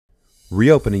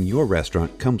Reopening your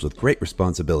restaurant comes with great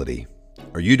responsibility.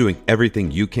 Are you doing everything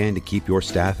you can to keep your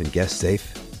staff and guests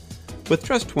safe? With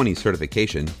Trust 20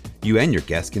 certification, you and your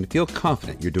guests can feel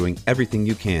confident you're doing everything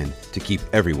you can to keep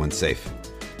everyone safe.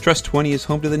 Trust 20 is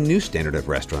home to the new standard of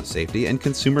restaurant safety and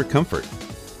consumer comfort.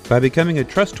 By becoming a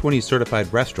Trust 20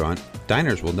 certified restaurant,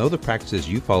 diners will know the practices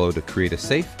you follow to create a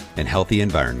safe and healthy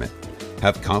environment.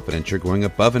 Have confidence you're going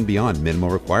above and beyond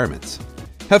minimal requirements.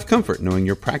 Have comfort knowing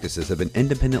your practices have been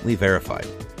independently verified.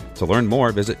 To learn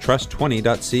more, visit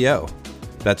trust20.co.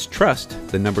 That's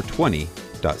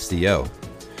trust20.co.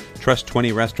 Trust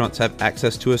 20 restaurants have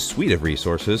access to a suite of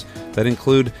resources that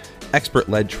include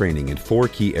expert-led training in 4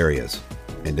 key areas,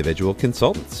 individual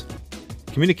consultants,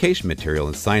 communication material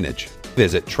and signage.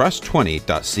 Visit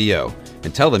trust20.co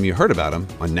and tell them you heard about them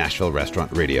on Nashville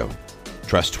Restaurant Radio.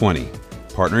 Trust 20,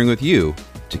 partnering with you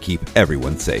to keep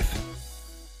everyone safe.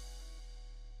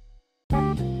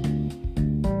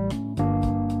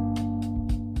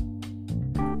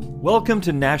 Welcome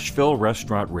to Nashville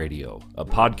Restaurant Radio, a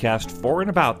podcast for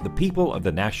and about the people of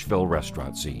the Nashville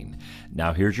restaurant scene.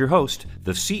 Now here's your host,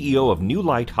 the CEO of New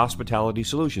Light Hospitality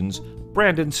Solutions,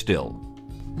 Brandon Still.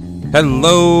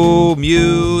 Hello,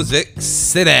 Music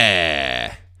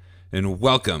City, and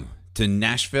welcome to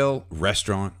Nashville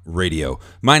Restaurant Radio.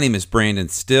 My name is Brandon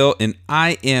Still, and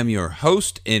I am your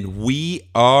host, and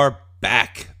we are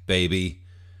back, baby.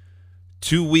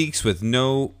 2 weeks with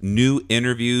no new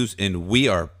interviews, and we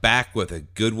are back with a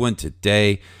good one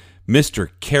today. Mr.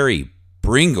 Kerry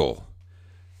Bringle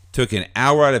took an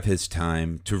hour out of his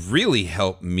time to really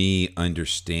help me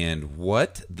understand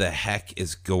what the heck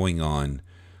is going on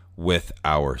with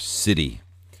our city.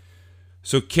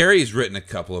 So Kerry's written a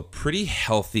couple of pretty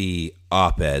healthy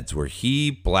op-eds where he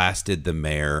blasted the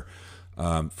mayor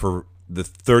for the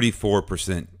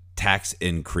 34% tax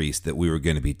increase that we were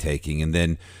going to be taking, and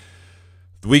then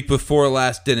the week before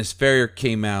last, Dennis Ferrier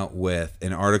came out with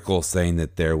an article saying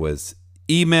that there was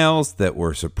emails that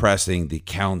were suppressing the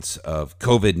counts of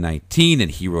COVID-19, and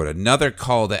he wrote another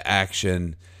call to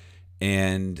action.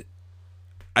 And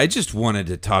I just wanted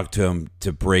to talk to him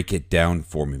to break it down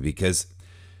for me, because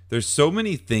there's so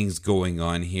many things going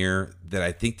on here that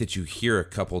I think that you hear a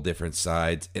couple different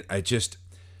sides. And I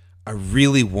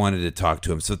really wanted to talk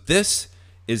to him. So this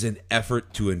is an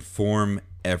effort to inform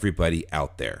everybody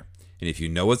out there. And if you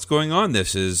know what's going on,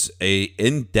 this is a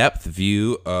in-depth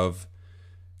view of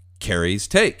Kerry's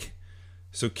take.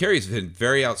 So Kerry's been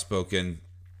very outspoken.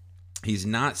 He's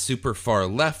not super far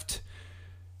left.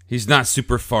 He's not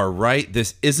super far right.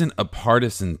 This isn't a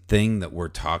partisan thing that we're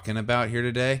talking about here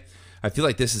today. I feel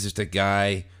like this is just a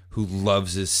guy who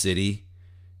loves his city,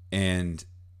 and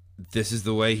this is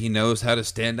the way he knows how to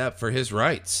stand up for his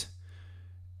rights.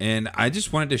 And I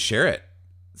just wanted to share it.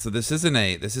 So this isn't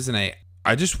a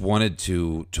I just wanted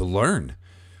to learn.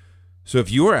 So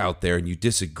if you are out there and you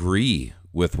disagree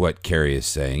with what Kerry is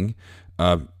saying,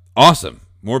 awesome.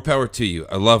 More power to you.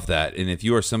 I love that. And if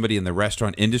you are somebody in the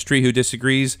restaurant industry who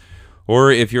disagrees,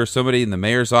 or if you're somebody in the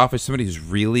mayor's office, somebody who's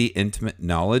really intimate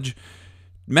knowledge,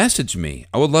 message me.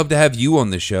 I would love to have you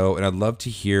on the show, and I'd love to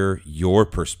hear your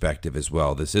perspective as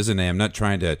well. I'm not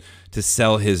trying to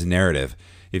sell his narrative.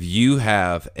 If you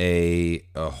have a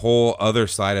whole other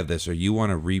side of this, or you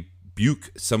want to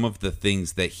rebuke some of the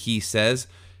things that he says,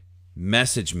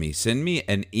 message me. Send me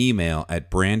an email at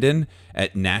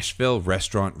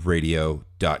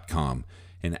brandon@nashvillerestaurantradio.com,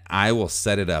 and I will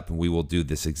set it up, and we will do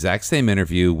this exact same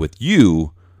interview with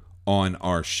you on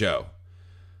our show.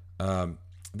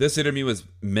 This interview is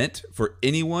meant for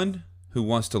anyone who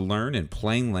wants to learn in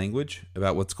plain language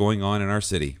about what's going on in our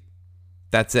city.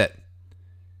 That's it.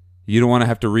 You don't want to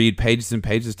have to read pages and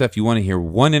pages of stuff. You want to hear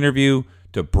one interview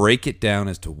to break it down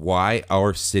as to why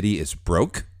our city is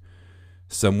broke.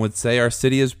 Some would say our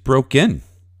city is broken.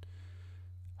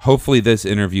 Hopefully this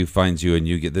interview finds you and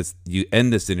you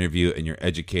end this interview and you're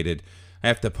educated. I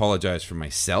have to apologize for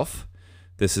myself.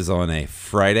 This is on a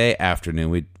Friday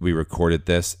afternoon. We recorded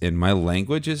this, and my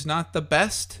language is not the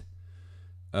best.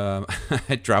 I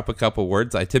drop a couple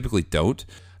words. I typically don't.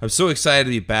 I'm so excited to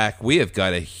be back. We have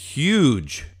got a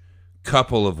huge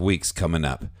couple of weeks coming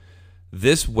up.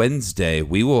 This Wednesday,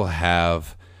 we will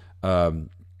have the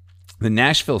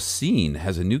Nashville Scene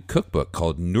has a new cookbook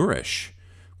called Nourish,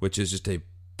 which is just a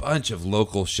bunch of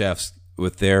local chefs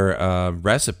with their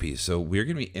recipes. So we're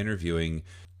going to be interviewing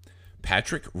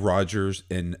Patrick Rogers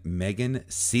and Megan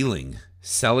Sealing.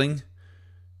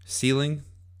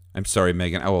 I'm sorry,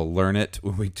 Megan. I will learn it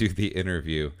when we do the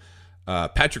interview.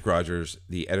 Patrick Rogers,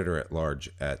 the editor-at-large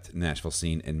at Nashville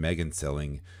Scene, and Megan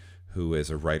Sealing, who is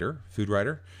a writer, food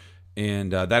writer.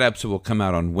 And that episode will come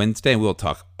out on Wednesday. We'll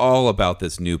talk all about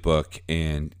this new book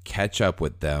and catch up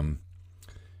with them.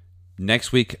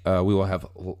 Next week, we will have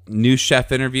new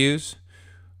chef interviews.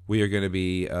 We are going to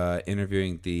be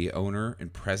interviewing the owner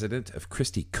and president of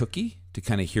Christie Cookie to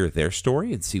kind of hear their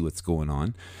story and see what's going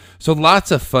on. So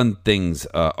lots of fun things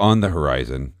on the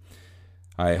horizon.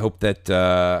 I hope that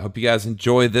hope you guys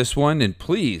enjoy this one, and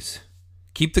please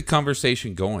keep the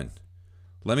conversation going.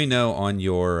 Let me know on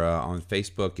your on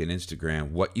Facebook and Instagram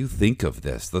what you think of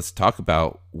this. Let's talk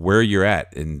about where you're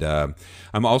at, and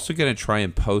I'm also going to try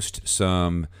and post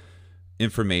some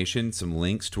information, some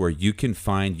links to where you can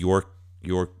find your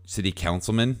city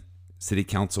councilmen, city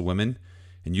councilwomen,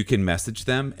 and you can message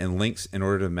them, and links in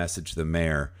order to message the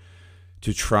mayor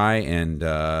to try and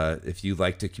if you'd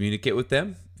like to communicate with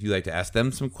them, if you'd like to ask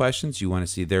them some questions, you want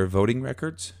to see their voting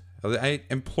records, I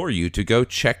implore you to go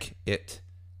check it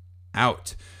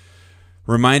out.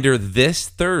 Reminder, this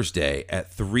Thursday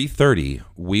at 3:30,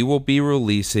 we will be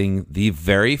releasing the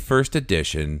very first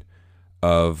edition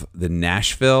of the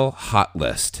Nashville Hot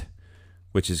List,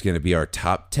 which is going to be our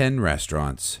top 10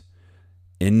 restaurants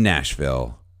in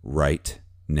Nashville right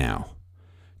now.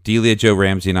 Delia, Joe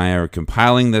Ramsey, and I are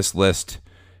compiling this list,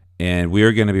 and we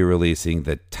are going to be releasing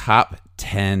the top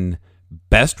 10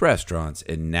 best restaurants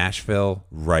in Nashville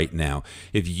right now.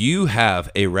 If you have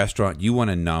a restaurant you want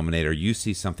to nominate, or you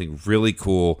see something really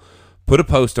cool, put a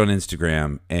post on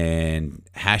Instagram and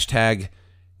hashtag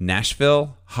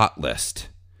Nashville Hot List.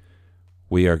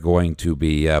 We are going to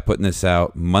be putting this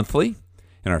out monthly,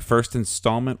 and our first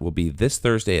installment will be this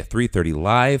Thursday at 3:30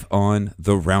 live on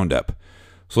The Roundup.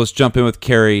 So let's jump in with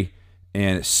Carrie,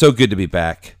 and it's so good to be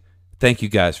back. Thank you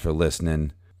guys for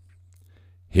listening.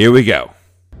 Here we go.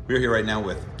 We're here right now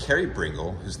with Carrie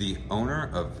Bringle, who's the owner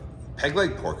of Peg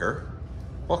Leg Porker.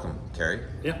 Welcome, Carrie.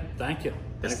 Yeah, thank you.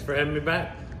 Thanks for having me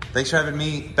back. Thanks for having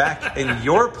me back in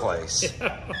your place.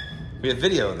 Yeah. We have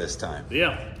video this time.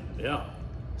 Yeah.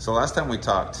 So last time we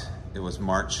talked, it was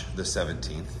March the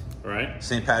 17th. Right.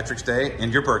 St. Patrick's Day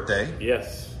and your birthday.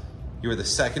 Yes. You were the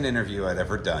second interview I'd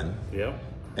ever done. Yep.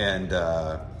 And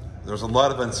there was a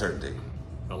lot of uncertainty.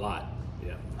 A lot.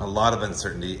 Yeah. A lot of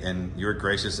uncertainty, and you were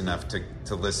gracious enough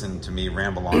to listen to me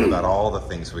ramble on about all the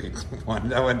things I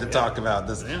wanted to talk about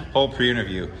this whole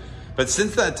pre-interview. But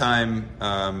since that time,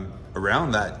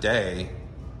 around that day,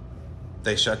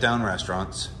 they shut down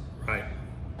restaurants. Right.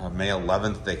 May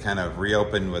 11th, they kind of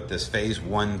reopened with this phase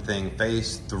 1 thing.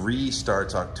 Phase 3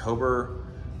 starts October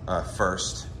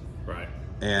 1st. Right.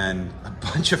 And a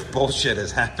bunch of bullshit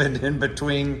has happened in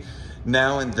between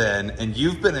now and then. And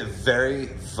you've been a very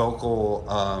vocal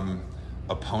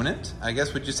opponent, I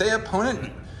guess. Would you say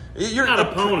opponent? You're not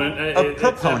opponent. A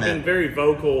proponent. I've been very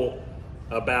vocal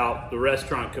about the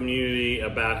restaurant community,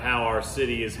 about how our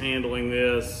city is handling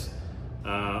this,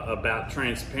 about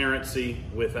transparency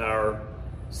with our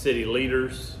city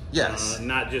leaders. Yes.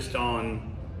 Not just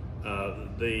on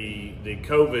the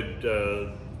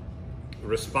COVID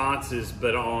responses,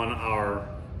 but on our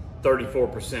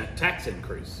 34% tax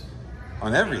increase.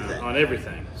 On everything. On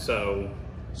everything. So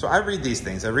I read these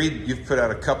things. You've put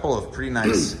out a couple of pretty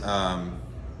nice,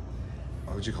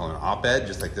 what would you call it, an op-ed?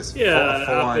 Just like this an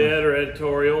op-ed or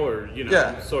editorial, or,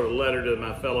 sort of letter to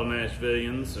my fellow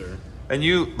Nashvillians.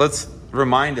 And let's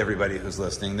remind everybody who's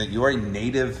listening that you are a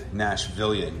native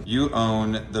Nashvillian. You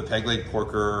own the Peg Leg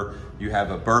Porker. You have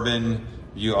a bourbon.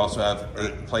 You also have a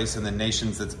place in the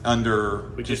Nations that's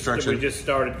under construction. We just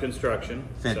started construction.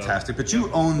 Fantastic. But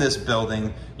you own this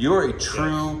building. You are a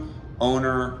true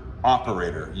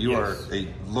owner-operator. You are a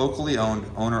locally owned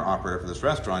owner-operator for this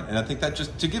restaurant. And I think that,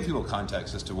 just to give people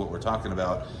context as to what we're talking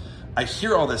about, I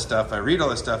hear all this stuff, I read all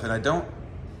this stuff, and I don't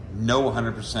know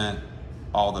 100%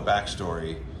 all the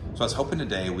backstory. So I was hoping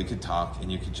today we could talk,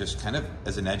 and you could just kind of,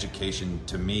 as an education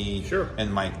to me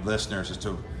and my listeners, as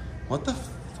to what the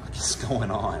fuck is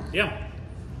going on. Yeah,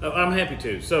 I'm happy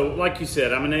to. So like you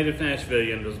said, I'm a native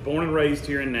Nashvillian. I was born and raised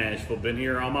here in Nashville. Been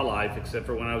here all my life, except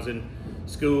for when I was in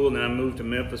school, and then I moved to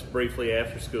Memphis briefly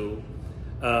after school.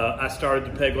 I started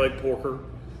the Peg Leg Porker.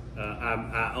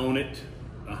 I own it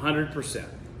 100%.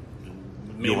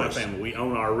 Me and my family. We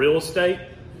own our real estate.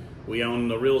 We own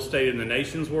the real estate in the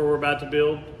Nations where we're about to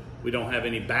build. We don't have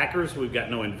any backers. We've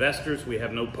got no investors. We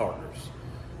have no partners.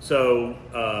 So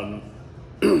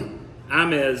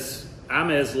I'm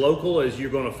as local as you're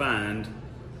going to find,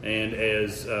 and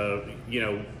as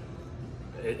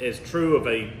as true of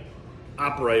a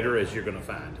operator as you're going to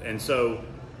find. And so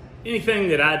anything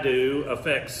that I do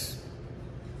affects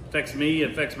me,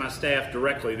 affects my staff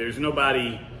directly. There's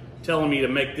nobody telling me to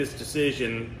make this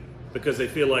decision because they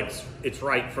feel like it's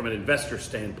right from an investor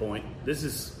standpoint. This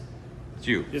is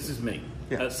you. This is me.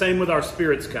 Yeah. Same with our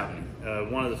spirits company,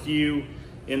 one of the few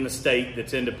in the state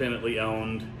that's independently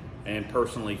owned and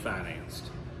personally financed.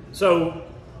 So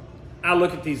I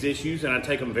look at these issues and I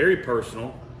take them very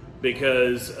personal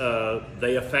because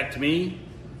they affect me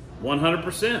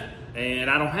 100%, and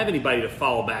I don't have anybody to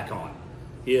fall back on.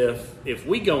 If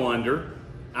we go under,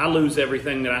 I lose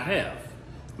everything that I have.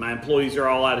 My employees are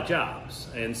all out of jobs,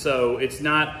 and so it's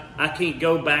not, I can't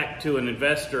go back to an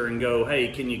investor and go, hey,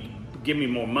 can you give me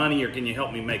more money, or can you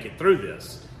help me make it through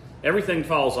this? Everything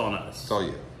falls on us. It's all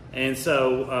you. And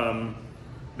so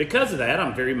because of that,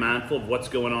 I'm very mindful of what's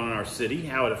going on in our city,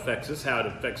 how it affects us, how it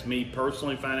affects me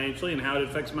personally financially, and how it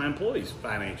affects my employees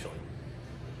financially.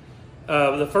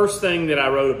 The first thing that I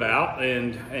wrote about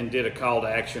and did a call to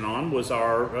action on was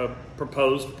our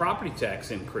proposed property tax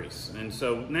increase. And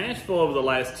so Nashville over the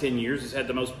last 10 years has had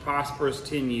the most prosperous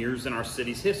 10 years in our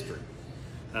city's history.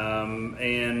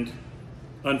 And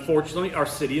unfortunately, our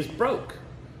city is broke.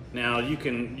 Now,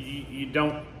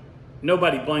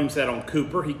 nobody blames that on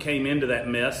Cooper. He came into that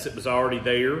mess. It was already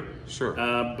there. Sure.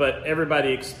 But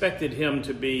everybody expected him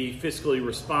to be fiscally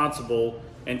responsible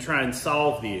and try and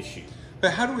solve the issue.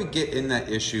 But how do we get in that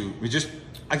issue?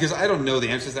 Because I don't know the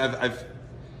answers.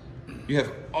 You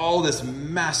have all this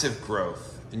massive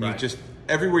growth, and Right. you just,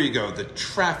 everywhere you go, the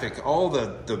traffic, all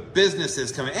the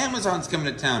businesses coming, Amazon's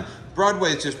coming to town,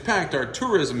 Broadway's just packed, our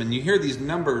tourism, and you hear these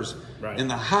numbers Right. in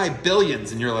the high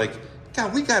billions, and you're like,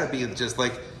 God, we got to be just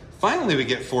like, finally we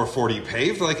get 440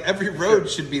 paved. Like every road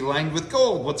should be lined with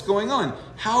gold. What's going on?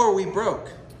 How are we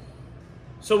broke?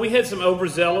 So we had some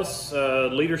overzealous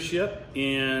leadership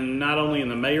in not only in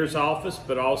the mayor's office,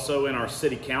 but also in our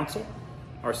city council.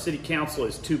 Our city council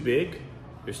is too big.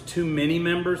 There's too many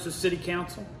members of city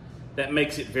council. That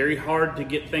makes it very hard to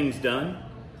get things done.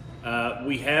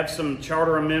 We have some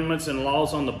charter amendments and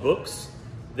laws on the books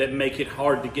that make it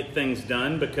hard to get things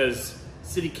done because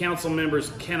city council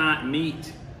members cannot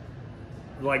meet.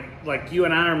 Like you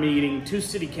and I are meeting, two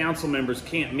city council members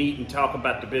can't meet and talk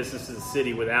about the business of the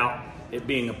city without it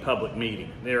being a public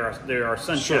meeting. There are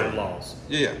sunshine Sure. laws.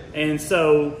 Yeah. And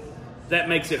so that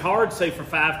makes it hard, say, for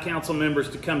 5 council members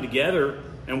to come together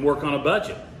and work on a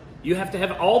budget. You have to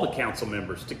have all the council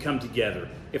members to come together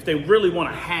if they really want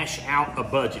to hash out a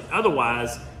budget.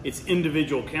 Otherwise, it's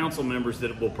individual council members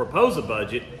that will propose a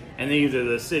budget, and either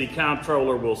the city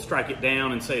comptroller will strike it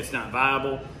down and say it's not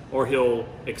viable, or he'll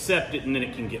accept it and then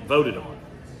it can get voted on.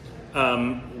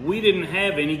 We didn't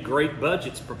have any great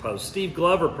budgets proposed. Steve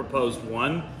Glover proposed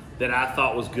one that I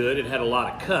thought was good. It had a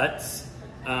lot of cuts.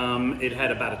 It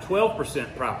had about a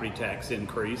 12% property tax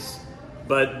increase,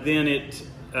 but then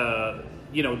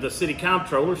the city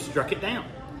comptroller struck it down.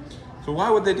 So why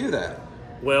would they do that?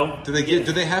 Well, Do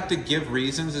they have to give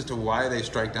reasons as to why they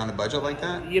strike down a budget like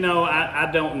that? I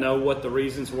don't know what the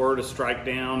reasons were to strike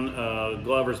down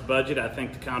Glover's budget. I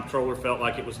think the comptroller felt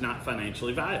like it was not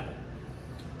financially viable.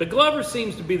 But Glover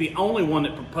seems to be the only one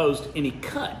that proposed any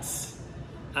cuts.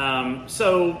 The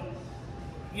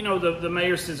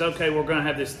mayor says, okay, we're going to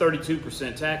have this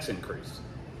 32% tax increase.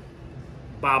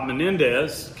 Bob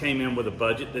Menendez came in with a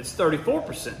budget that's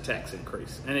 34% tax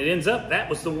increase. And it ends up, that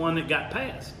was the one that got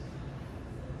passed.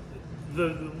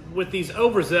 With these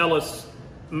overzealous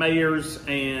mayors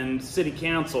and city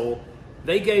council,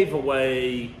 they gave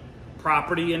away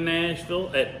property in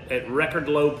Nashville at record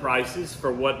low prices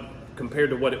compared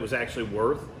to what it was actually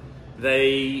worth.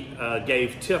 They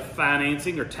gave TIF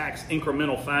financing or tax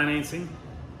incremental financing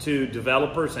to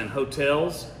developers and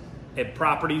hotels at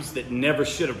properties that never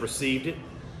should have received it.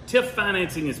 TIF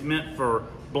financing is meant for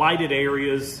blighted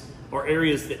areas or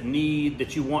areas that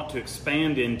you want to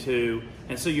expand into,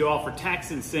 and so you offer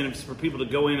tax incentives for people to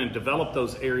go in and develop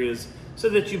those areas so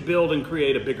that you build and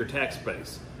create a bigger tax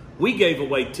base. We gave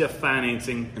away TIF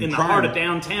financing in the heart of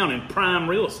downtown in prime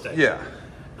real estate. Yeah.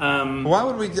 Why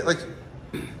would we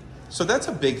so that's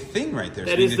a big thing right there.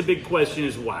 That is the big question,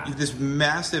 is why. This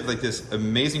massive, this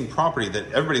amazing property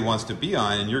that everybody wants to be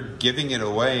on, and you're giving it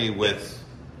away with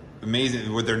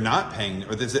amazing, where they're not paying,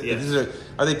 or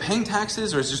are they paying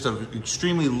taxes, or is it just an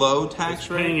extremely low tax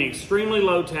rate? Paying an extremely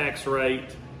low tax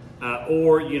rate,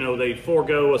 or they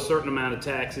forego a certain amount of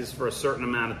taxes for a certain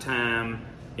amount of time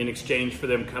in exchange for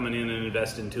them coming in and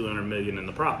investing $200 million in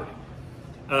the property.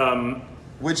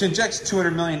 Which injects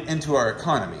 $200 million into our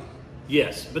economy.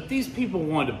 Yes, but these people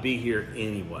want to be here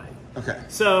anyway. Okay.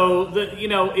 So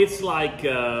it's like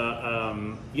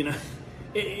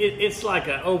it's like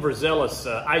an overzealous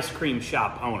ice cream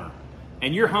shop owner,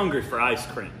 and you're hungry for ice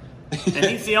cream, and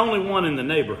he's the only one in the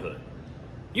neighborhood.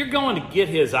 You're going to get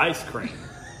his ice cream.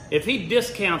 If he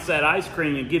discounts that ice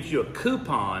cream and gives you a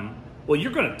coupon, well,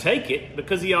 you're going to take it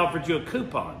because he offered you a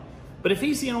coupon. But if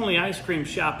he's the only ice cream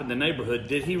shop in the neighborhood,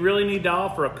 did he really need to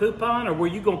offer a coupon, or were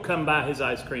you going to come buy his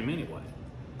ice cream anyway?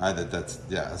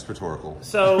 That's rhetorical.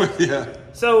 So, yeah.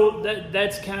 So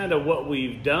that's kind of what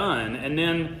we've done. And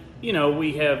then,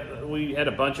 we had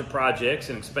a bunch of projects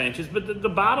and expansions, but the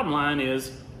bottom line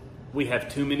is we have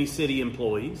too many city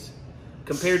employees.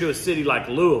 Compared to a city like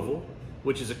Louisville,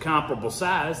 which is a comparable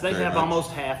size, they have almost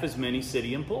half as many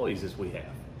city employees as we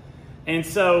have. And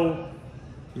so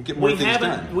we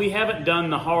haven't done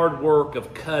the hard work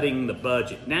of cutting the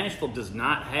budget. Nashville does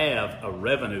not have a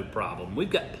revenue problem.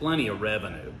 We've got plenty of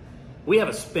revenue. We have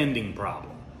a spending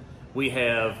problem. We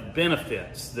have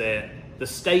benefits that the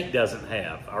state doesn't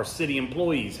have. Our city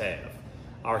employees have.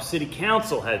 Our city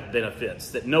council has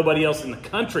benefits that nobody else in the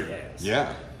country has.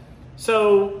 Yeah.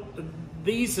 So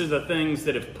these are the things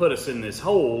that have put us in this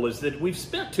hole, is that we've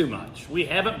spent too much. We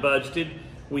haven't budgeted.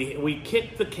 We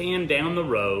kicked the can down the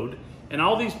road, and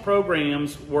all these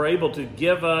programs were able to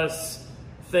give us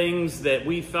things that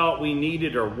we thought we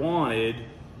needed or wanted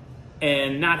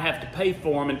and not have to pay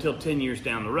for them until 10 years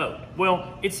down the road.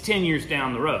 Well, it's 10 years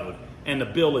down the road, and the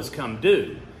bill has come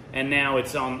due, and now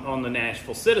it's on the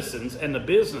Nashville citizens and the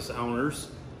business owners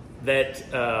that,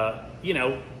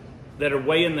 that are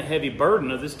weighing the heavy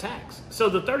burden of this tax. So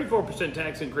the 34%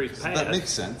 tax increase passed. That makes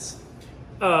sense.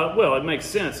 Well, it makes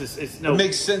sense. It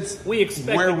makes sense. We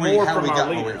expected more from our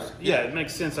leaders. Yeah, it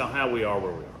makes sense on how we are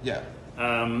where we are.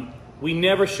 Yeah. We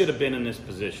never should have been in this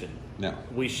position. No.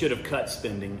 We should have cut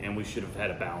spending, and we should have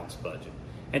had a balanced budget.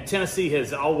 And Tennessee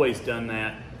has always done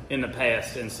that in the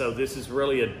past, and so this is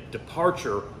really a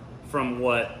departure from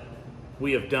what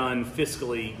we have done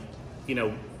fiscally,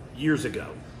 years ago.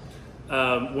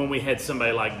 When we had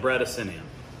somebody like Bredesen in.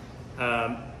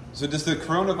 So does the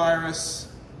coronavirus,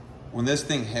 when this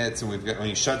thing hits and when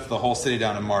he shuts the whole city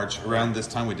down in March, around this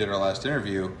time we did our last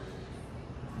interview,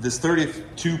 this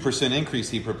 32% increase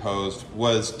he proposed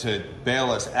was to bail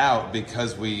us out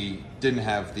because we didn't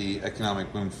have the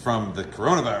economic boom from the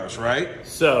coronavirus, right?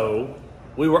 So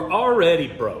we were already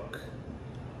broke.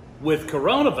 With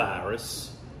coronavirus,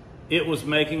 it was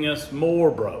making us more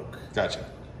broke. Gotcha.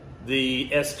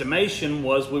 The estimation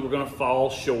was we were going to fall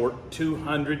short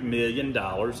 $200 million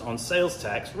on sales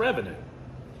tax revenue.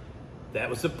 That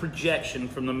was the projection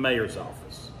from the mayor's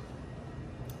office.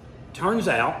 Turns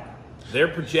out their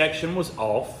projection was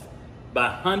off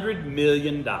by $100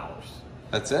 million.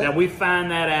 That's it? Now, we find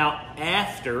that out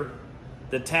after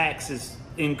the taxes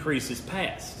increase is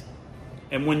passed.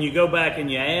 And when you go back and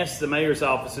you ask the mayor's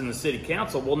office and the city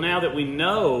council, well, now that we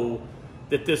know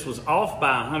that this was off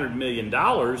by $100 million,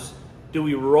 do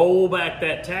we roll back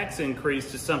that tax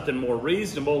increase to something more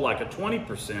reasonable, like a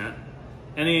 20%?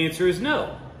 And the answer is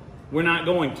no, we're not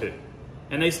going to.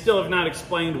 And they still have not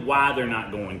explained why they're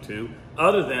not going to,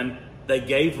 other than they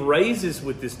gave raises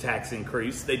with this tax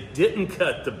increase. They didn't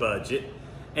cut the budget.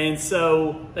 And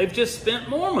so they've just spent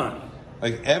more money.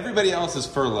 Like everybody else is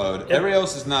furloughed. Everybody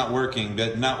else is not working,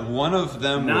 but not one of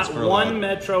them was furloughed. Not one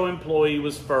Metro employee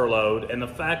was furloughed. And the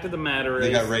fact of the matter is,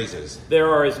 they got raises.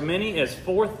 There are as many as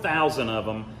 4,000 of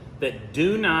them that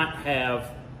do not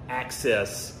have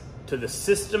access to the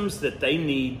systems that they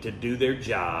need to do their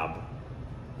job,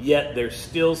 yet they're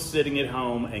still sitting at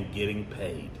home and getting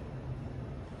paid.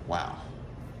 Wow.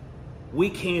 We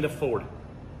can't afford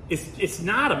it. It's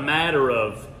not a matter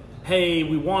of, hey,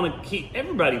 we want to keep,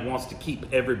 everybody wants to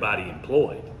keep everybody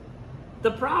employed.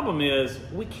 The problem is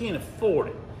we can't afford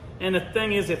it. And the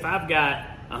thing is, if I've got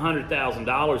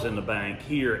 $100,000 in the bank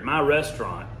here at my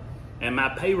restaurant and my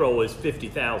payroll is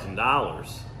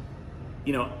 $50,000,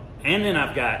 and then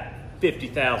I've got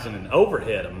 $50,000 in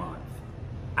overhead a month,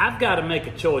 I've got to make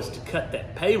a choice to cut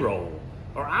that payroll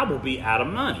or I will be out of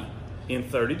money in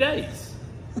 30 days.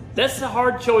 That's the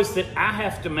hard choice that I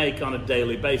have to make on a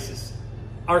daily basis.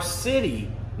 Our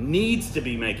city needs to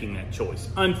be making that choice.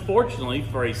 Unfortunately,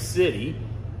 for a city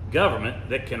government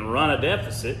that can run a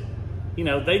deficit,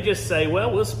 they just say,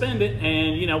 well, we'll spend it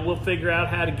and, we'll figure out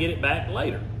how to get it back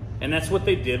later. And that's what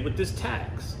they did with this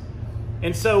tax.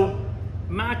 And so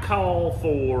my call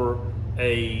for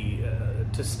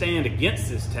to stand against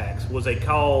this tax was a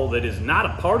call that is not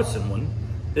a partisan one.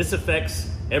 This affects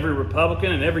every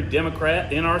Republican and every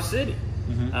Democrat in our city.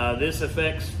 Mm-hmm. This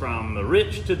affects from the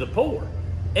rich to the poor.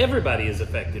 Everybody is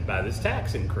affected by this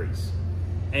tax increase,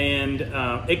 and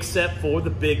except for the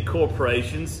big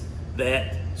corporations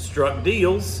that struck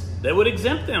deals that would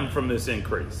exempt them from this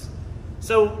increase.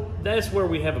 So that's where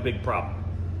we have a big problem.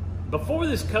 Before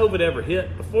this COVID ever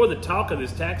hit, before the talk of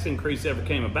this tax increase ever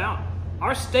came about,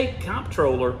 our state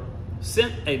comptroller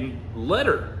sent a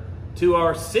letter to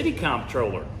our city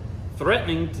comptroller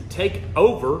threatening to take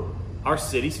over our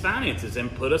city's finances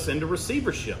and put us into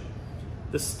receivership.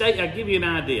 The state, I'll give you an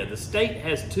idea, the state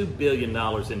has $2 billion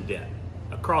in debt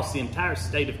across the entire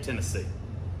state of Tennessee.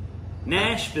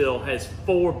 Nashville has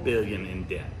 $4 billion in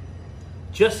debt.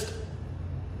 Just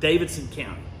Davidson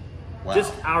County. Wow.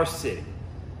 Just our city.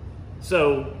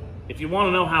 So if you want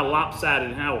to know how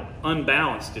lopsided and how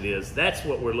unbalanced it is, that's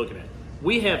what we're looking at.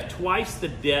 We have twice the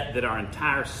debt that our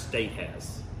entire state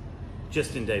has,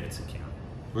 just in Davidson County.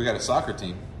 We got a soccer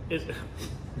team.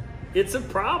 It's a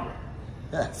problem.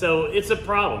 Yeah. So it's a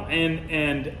problem,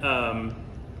 and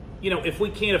if we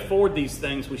can't afford these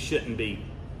things, we shouldn't be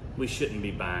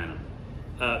buying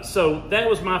them. So that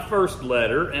was my first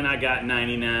letter, and I got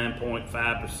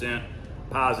 99.5%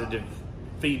 positive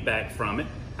feedback from it.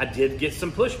 I did get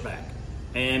some pushback,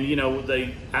 and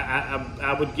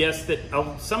I would guess that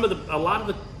a lot of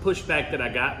the pushback that I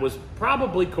got was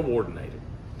probably coordinated.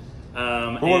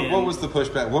 What was the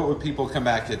pushback? What would people come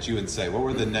back at you and say? What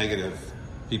were the negative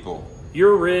people?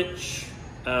 You're rich.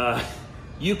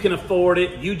 You can afford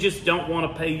it. You just don't want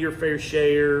to pay your fair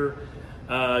share.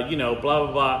 Blah,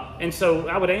 blah, blah. And so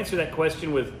I would answer that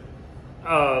question with,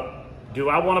 do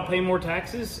I want to pay more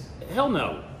taxes? Hell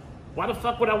no. Why the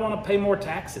fuck would I want to pay more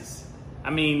taxes? I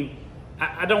mean,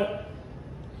 I'm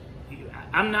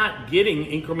not getting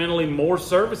incrementally more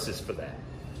services for that.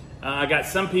 I got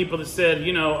some people that said,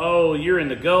 you're in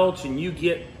the Gulch and you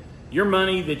get your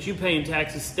money that you pay in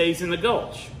taxes stays in the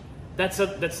Gulch.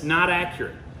 That's not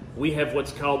accurate. We have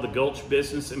what's called the Gulch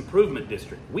Business Improvement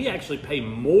District. We actually pay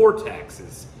more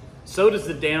taxes. So does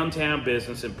the Downtown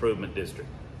Business Improvement District.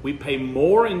 We pay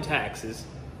more in taxes.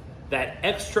 That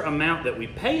extra amount that we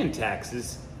pay in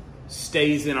taxes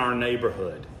stays in our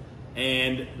neighborhood.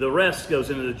 And the rest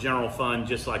goes into the general fund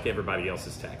just like everybody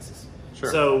else's taxes.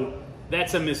 Sure. So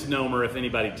that's a misnomer if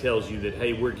anybody tells you that,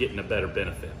 hey, we're getting a better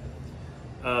benefit.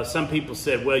 Some people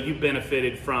said, well, you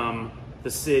benefited from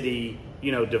the city,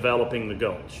 developing the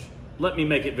Gulch. Let me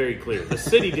make it very clear. The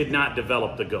city did not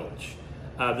develop the Gulch.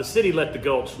 The city let the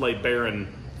Gulch lay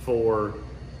barren for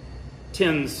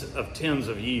tens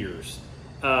of years.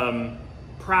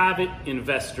 Private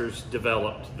investors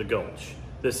developed the Gulch.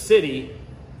 The city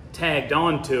tagged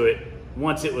onto it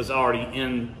once it was already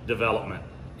in development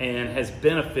and has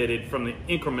benefited from the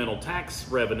incremental tax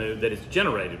revenue that it's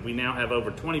generated. We now have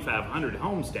over 2,500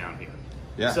 homes down here.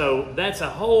 Yeah. So that's a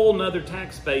whole nother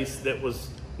tax base that was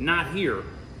not here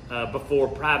before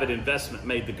private investment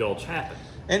made the Gulch happen.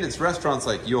 And it's restaurants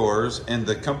like yours and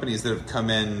the companies that have come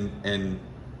in and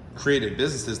created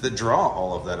businesses that draw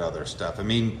all of that other stuff. I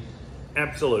mean,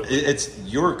 absolutely.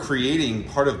 You're creating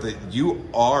part of you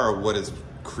are what has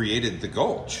created the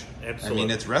Gulch. Absolutely. I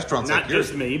mean, it's restaurants not like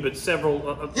yours. Not just me, but several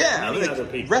many other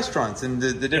people. Restaurants and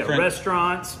the different...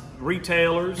 restaurants,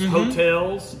 retailers,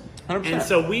 hotels. 100%. And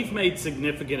so we've made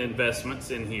significant investments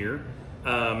in here.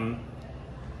 And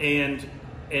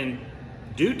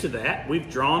due to that, we've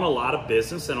drawn a lot of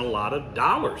business and a lot of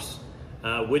dollars,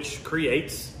 which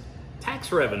creates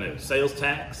tax revenue, sales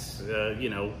tax,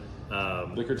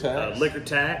 liquor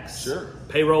tax, sure,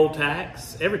 payroll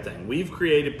tax, everything. We've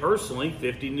created personally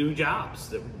 50 new jobs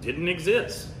that didn't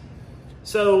exist.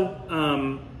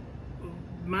 So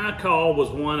my call was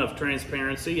one of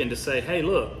transparency and to say, hey,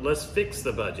 look, let's fix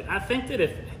the budget. I think that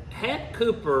had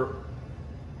Cooper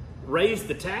raised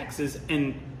the taxes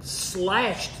and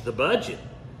slashed the budget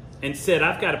and said,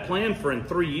 I've got a plan for in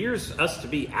 3 years us to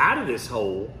be out of this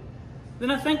hole,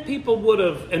 then I think people would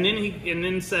have, and then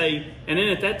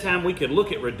at that time we could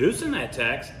look at reducing that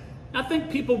tax. I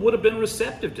think people would have been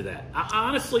receptive to that. I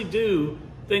honestly do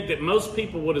think that most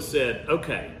people would have said,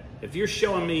 okay, if you're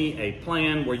showing me a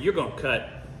plan where you're going to cut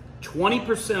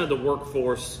 20% of the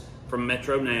workforce from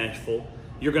Metro Nashville,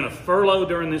 you're going to furlough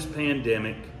during this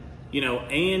pandemic,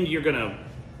 and you're going to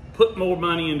put more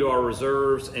money into our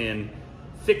reserves and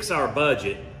fix our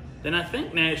budget, then I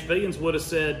think Nashvillians would have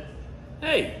said,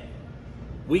 hey,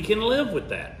 we can live with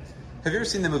that. Have you ever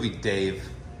seen the movie Dave?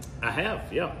 I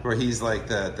have, yeah. Where he's like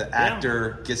the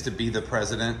actor gets to be the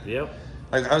president. Yep.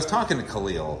 Like I was talking to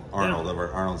Khalil Arnold over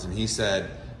at Arnold's, and he said,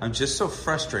 I'm just so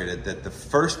frustrated that the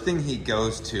first thing he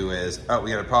goes to is, oh, we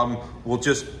got a problem. We'll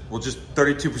just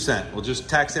 32%. We'll just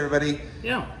tax everybody.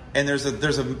 Yeah. And there's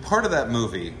a part of that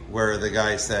movie where the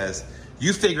guy says,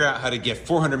 you figure out how to get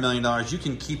 $400 million. You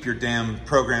can keep your damn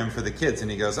program for the kids. And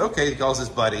he goes, okay. He calls his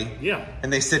buddy. Yeah.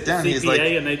 And they sit down. CPA, And he's like,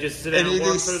 and they just sit down and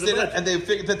work through the budget. And they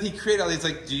figure, but he created all these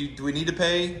like, do we need to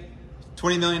pay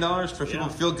 $20 million for people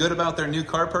to feel good about their new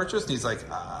car purchase? And he's like,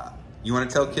 you want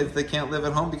to tell kids they can't live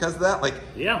at home because of that? Like,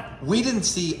 yeah. We didn't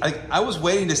see. I was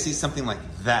waiting to see something like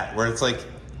that, where it's like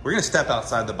we're going to step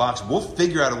outside the box. We'll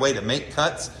figure out a way to make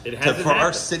cuts for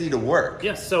our city to work.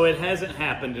 Yes, so it hasn't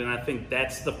happened, and I think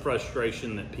that's the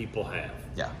frustration that people have.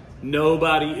 Yeah.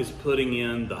 Nobody is putting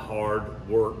in the hard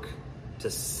work to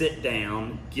sit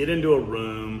down, get into a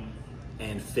room,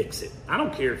 and fix it. I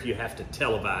don't care if you have to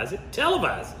televise it.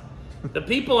 Televise it. The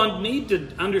people need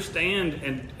to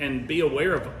understand and be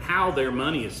aware of how their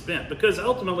money is spent, because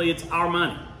ultimately it's our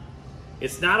money.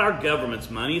 It's not our government's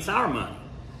money, it's our money.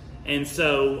 And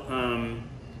so,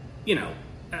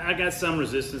 I got some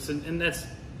resistance, and that's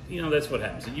what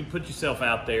happens. And you put yourself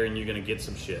out there and you're going to get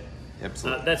some shit.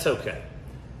 Absolutely. That's okay.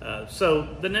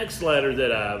 So the next letter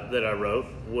that I wrote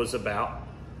was about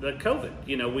the COVID.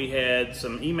 We had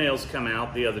some emails come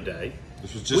out the other day.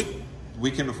 This was just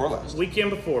weekend before last.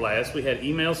 Weekend before last, we had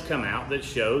emails come out that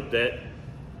showed that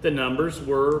the numbers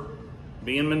were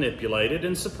being manipulated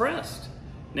and suppressed.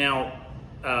 Now,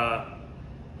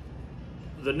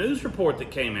 the news report that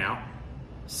came out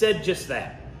said just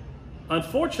that.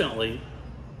 Unfortunately,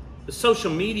 the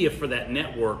social media for that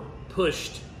network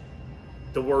pushed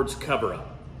the words cover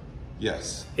up.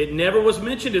 Yes. It never was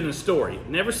mentioned in the story. It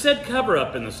never said cover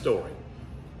up in the story.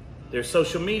 Their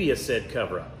social media said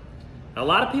cover up. Now, a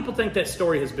lot of people think that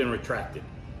story has been retracted.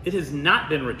 It has not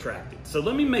been retracted. So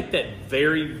let me make that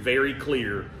very, very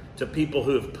clear to people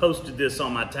who have posted this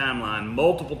on my timeline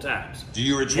multiple times. Do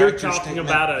you retract your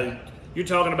statement? You're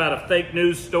talking about a fake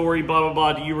news story, blah, blah,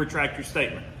 blah. Do you retract your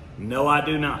statement? No, I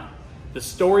do not. The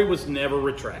story was never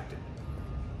retracted.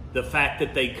 The fact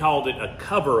that they called it a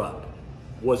cover-up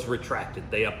was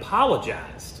retracted. They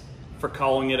apologized for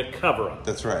calling it a cover-up.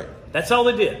 That's right. That's all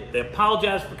they did. They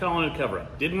apologized for calling it a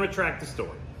cover-up. Didn't retract the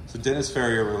story. So Dennis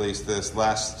Ferrier released this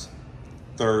last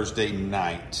Thursday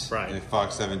night. Right. In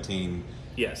Fox 17.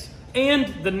 Yes. And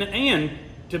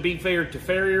to be fair to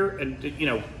Ferrier, and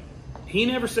he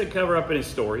never said cover up in his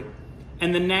story.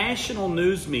 And the national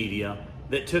news media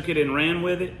that took it and ran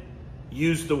with it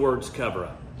used the words cover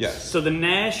up. Yes. So the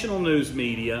national news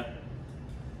media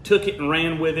took it and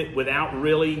ran with it without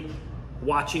really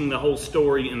watching the whole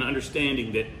story and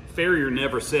understanding that Ferrier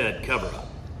never said cover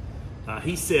up.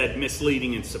 He said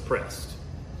misleading and suppressed,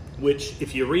 which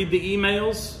if you read the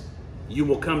emails, you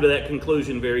will come to that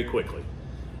conclusion very quickly.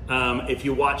 If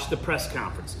you watch the press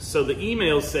conferences. So the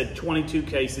emails said 22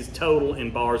 cases total in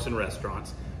bars and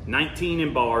restaurants, 19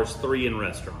 in bars, 3 in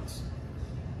restaurants.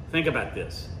 Think about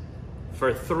this.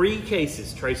 For 3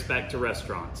 cases traced back to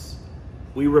restaurants,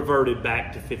 we reverted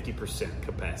back to 50%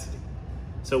 capacity.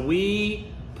 So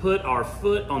we put our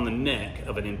foot on the neck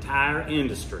of an entire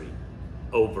industry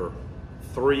over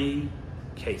 3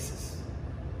 cases.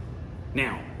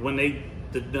 Now, when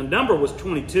the number was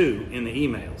 22 in the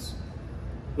emails.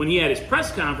 When he had his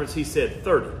press conference, he said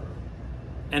 30.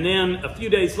 And then a few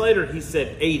days later, he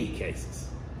said 80 cases.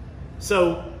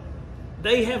 So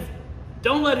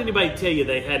don't let anybody tell you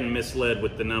they hadn't misled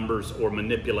with the numbers or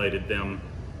manipulated them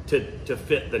to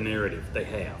fit the narrative. They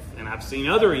have. And I've seen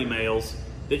other emails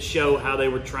that show how they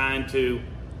were trying to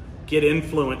get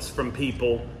influence from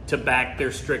people to back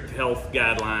their strict health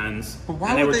guidelines.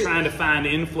 And they were trying to find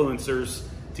influencers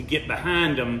to get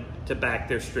behind them to back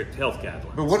their strict health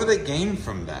guidelines. But what do they gain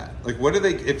from that? Like,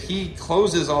 if he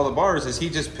closes all the bars, is he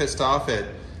just pissed off at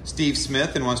Steve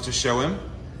Smith and wants to show him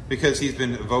because he's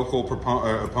been a vocal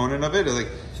opponent of it? Or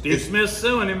Steve Smith's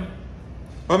suing him.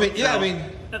 I mean, yeah,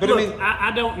 Look,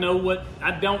 I don't know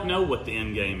what the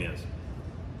end game is.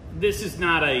 This is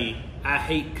not a I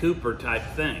hate Cooper type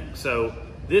thing. So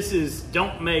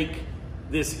don't make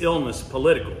this illness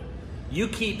political. You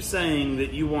keep saying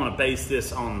that you want to base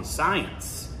this on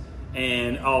science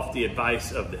and off the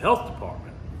advice of the health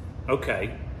department.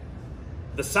 Okay.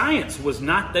 The science was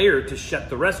not there to shut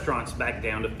the restaurants back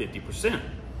down to 50%.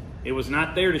 It was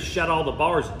not there to shut all the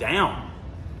bars down.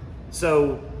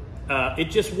 So it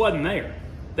just wasn't there.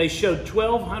 They showed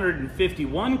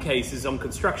 1,251 cases on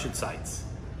construction sites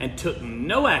and took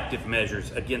no active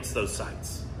measures against those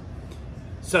sites.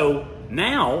 So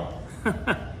now,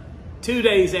 2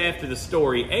 days after the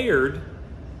story aired,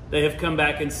 they have come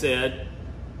back and said,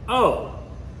 oh,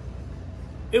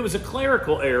 it was a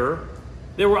clerical error.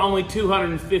 There were only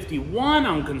 251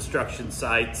 on construction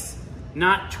sites,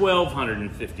 not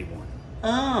 1,251.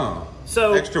 Oh.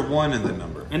 So extra 1 in the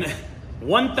number. And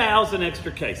 1,000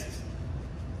 extra cases.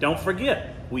 Don't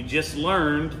forget, we just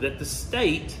learned that the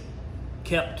state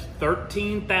kept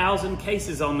 13,000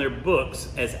 cases on their books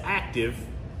as active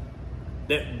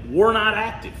that were not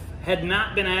active, had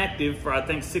not been active for, I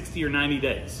think, 60 or 90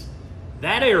 days.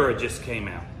 That error just came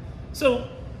out. So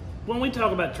when we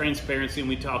talk about transparency and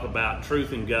we talk about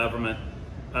truth in government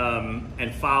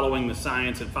and following the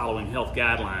science and following health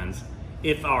guidelines,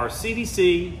 if our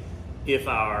CDC, if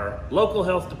our local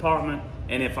health department,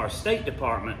 and if our state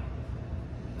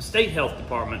health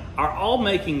department are all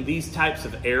making these types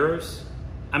of errors,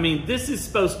 I mean, this is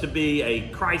supposed to be a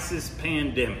crisis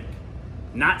pandemic.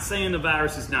 Not saying the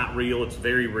virus is not real, it's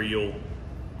very real.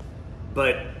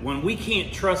 But when we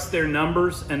can't trust their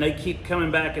numbers and they keep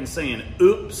coming back and saying,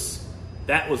 oops,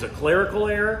 that was a clerical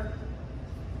error,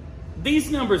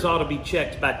 these numbers ought to be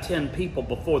checked by 10 people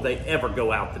before they ever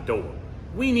go out the door.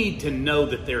 We need to know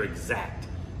that they're exact.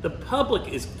 The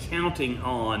public is counting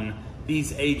on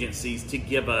these agencies to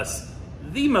give us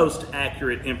the most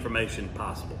accurate information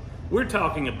possible. We're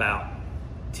talking about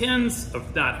tens,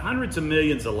 if not hundreds of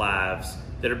millions of lives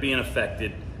that are being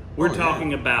affected. We're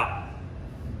talking about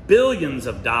billions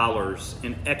of dollars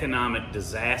in economic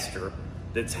disaster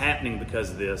that's happening because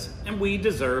of this, and we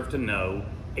deserve to know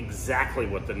exactly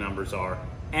what the numbers are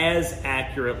as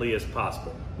accurately as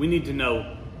possible. We need to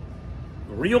know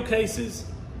real cases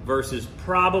versus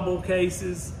probable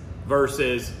cases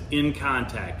versus in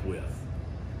contact with.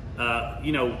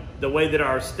 The way that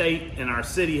our state and our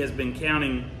city has been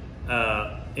counting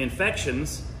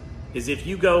infections is if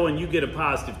you go and you get a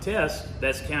positive test,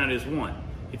 that's counted as one.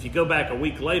 If you go back a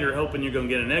week later hoping you're going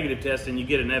to get a negative test and you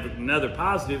get another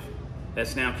positive,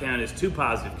 that's now counted as 2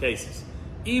 positive cases,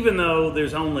 even though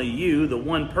there's only you, the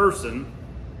one person,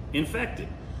 infected.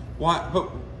 Why? But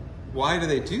why do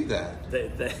they do that?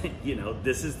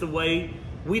 This is the way.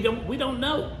 We don't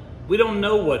know. We don't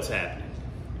know what's happening.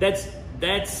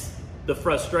 That's the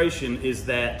frustration, is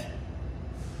that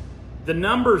the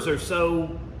numbers are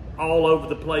so all over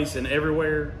the place and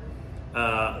everywhere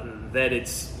that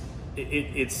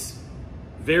it's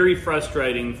very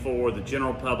frustrating for the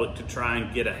general public to try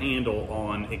and get a handle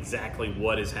on exactly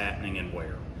what is happening and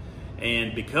where.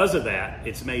 And because of that,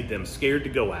 it's made them scared to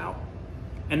go out.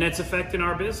 And that's affecting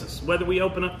our business. Whether we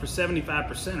open up for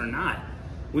 75% or not,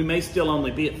 we may still only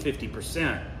be at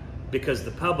 50% because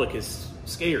the public is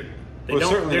scared. They're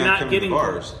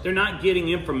not getting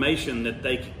information that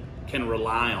they can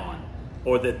rely on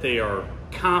or that they are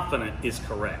confident is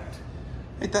correct.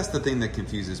 I think that's the thing that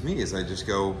confuses me, is I just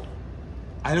go,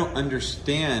 I don't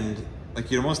understand. Like,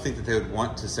 you'd almost think that they would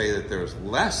want to say that there's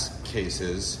less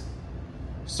cases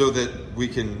so that we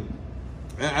can,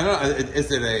 I don't know,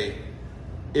 is it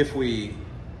if we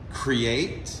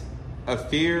create a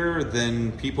fear,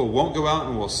 then people won't go out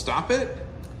and we'll stop it?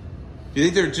 Do you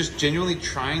think they're just genuinely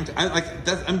trying to?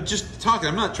 I'm just talking.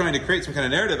 I'm not trying to create some kind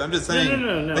of narrative. I'm just saying.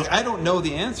 No. Like, I don't know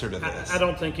the answer to this. I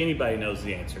don't think anybody knows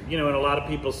the answer. And a lot of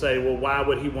people say, well, why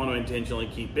would he want to intentionally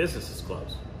keep businesses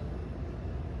closed?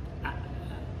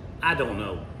 I don't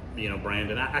know,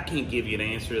 Brandon. I can't give you an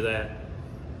answer to that.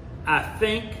 I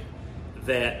think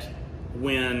that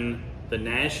when the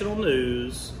national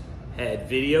news had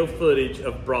video footage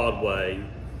of Broadway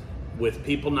with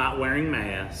people not wearing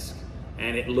masks,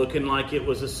 and it looking like it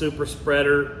was a super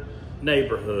spreader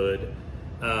neighborhood,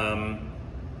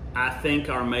 I think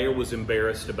our mayor was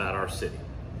embarrassed about our city.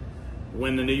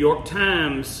 When the New York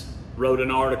Times wrote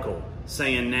an article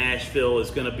saying Nashville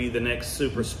is going to be the next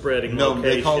super spreading location.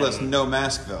 They called us No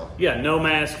Maskville. Yeah, No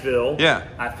Maskville. Yeah.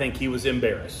 I think he was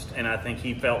embarrassed, and I think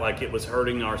he felt like it was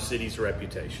hurting our city's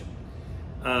reputation.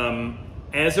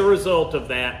 As a result of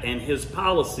that and his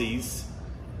policies,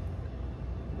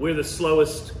 we're the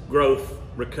slowest growth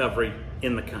recovery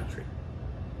in the country.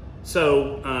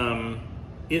 So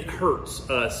it hurts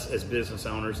us as business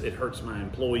owners. It hurts my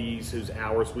employees whose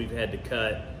hours we've had to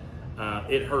cut.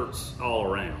 It hurts all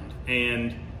around.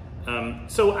 And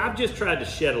so I've just tried to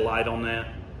shed a light on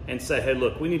that and say, hey,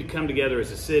 look, we need to come together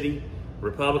as a city.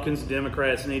 Republicans and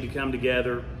Democrats need to come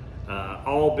together.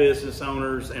 All business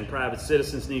owners and private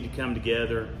citizens need to come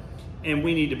together. And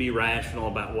we need to be rational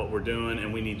about what we're doing,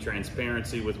 and we need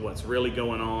transparency with what's really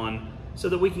going on so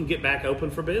that we can get back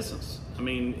open for business. I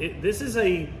mean, this is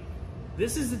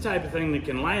the type of thing that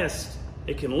can last.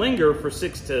 It can linger for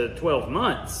 6 to 12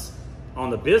 months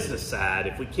on the business side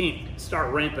if we can't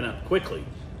start ramping up quickly.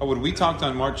 Oh, when we talked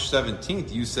on March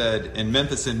 17th, you said in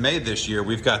Memphis in May this year,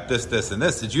 we've got this, this, and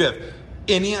this. Did you have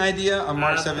any idea on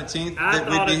March 17th that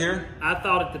we'd be here? I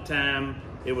thought at the time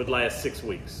it would last 6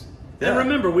 weeks. Yeah. And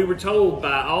remember, we were told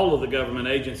by all of the government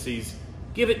agencies,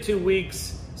 give it 2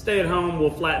 weeks, stay at home, we'll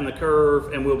flatten the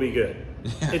curve, and we'll be good.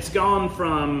 Yeah. It's gone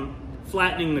from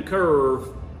flattening the curve,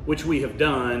 which we have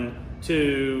done,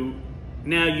 to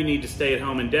now you need to stay at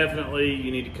home indefinitely, you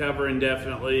need to cover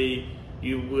indefinitely,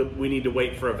 we need to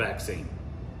wait for a vaccine.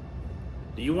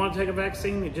 Do you want to take a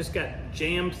vaccine that just got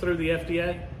jammed through the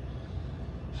FDA?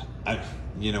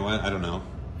 You know what? I don't know.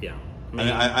 Yeah.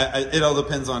 It all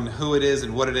depends on who it is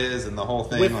and what it is and the whole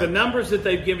thing. With the numbers that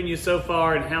they've given you so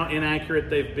far and how inaccurate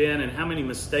they've been and how many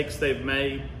mistakes they've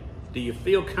made, do you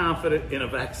feel confident in a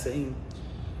vaccine?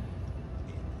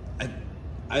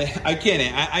 I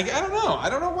can't. I don't know. I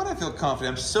don't know what I feel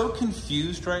confident. I'm so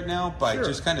confused right now by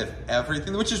just kind of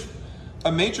everything, which is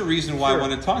a major reason why I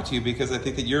want to talk to you, because I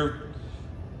think that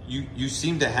you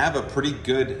seem to have a pretty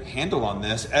good handle on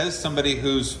this as somebody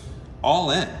who's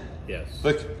all in. Yes.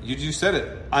 Look, you said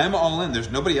it. I'm all in. There's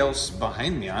nobody else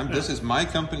behind me. This is my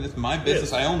company. This is my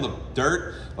business. I own the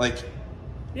dirt.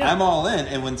 I'm all in.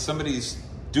 And when somebody's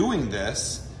doing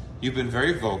this, you've been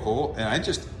very vocal,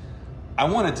 and I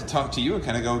wanted to talk to you and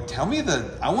kind of go,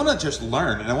 I want to just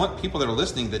learn. And I want people that are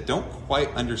listening that don't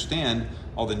quite understand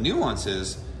all the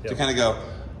nuances to kind of go,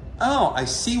 oh, I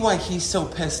see why he's so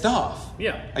pissed off.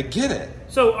 Yeah. I get it.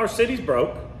 So our city's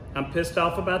broke. I'm pissed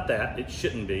off about that. It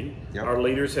shouldn't be. Yep. Our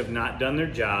leaders have not done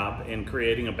their job in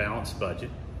creating a balanced budget.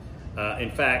 In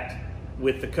fact,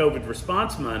 with the COVID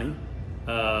response money,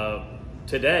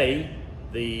 today,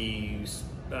 I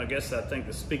think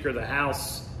the Speaker of the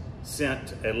House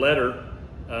sent a letter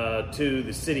to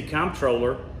the city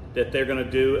comptroller that they're going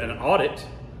to do an audit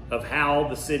of how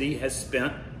the city has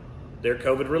spent their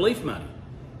COVID relief money.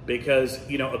 Because,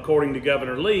 according to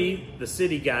Governor Lee, the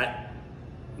city got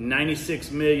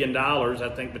 $96 million, I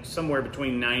think, but somewhere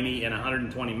between 90 and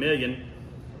 120 million.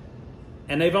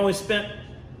 And they've only spent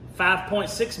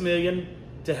 $5.6 million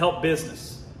to help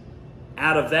business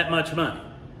out of that much money.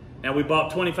 Now, we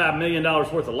bought $25 million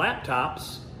worth of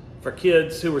laptops for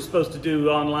kids who were supposed to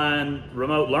do online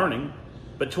remote learning,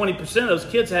 but 20% of those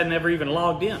kids hadn't ever even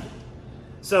logged in.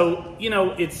 So,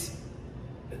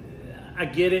 I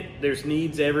get it. There's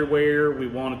needs everywhere. We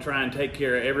want to try and take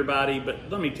care of everybody. But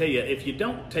let me tell you, if you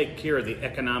don't take care of the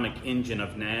economic engine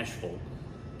of Nashville,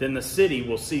 then the city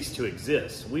will cease to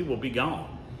exist. We will be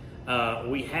gone.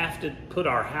 We have to put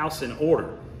our house in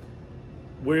order.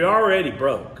 We're already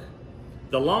broke.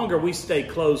 The longer we stay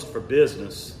closed for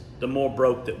business, the more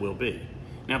broke that we'll be.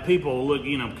 Now, people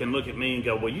can look at me and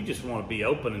go, well, you just want to be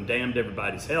open and damned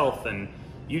everybody's health, and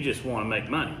you just want to make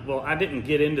money. Well, I didn't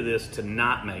get into this to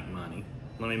not make money.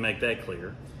 Let me make that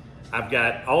clear. I've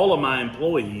got all of my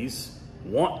employees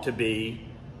want to be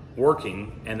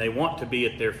working, and they want to be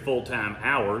at their full-time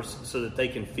hours so that they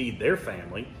can feed their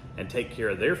family and take care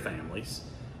of their families.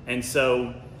 And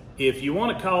so if you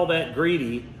want to call that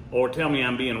greedy or tell me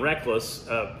I'm being reckless,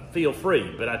 feel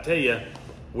free. But I tell you,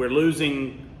 we're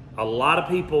losing a lot of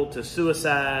people to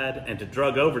suicide and to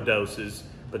drug overdoses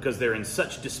because they're in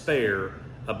such despair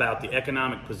about the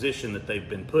economic position that they've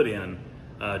been put in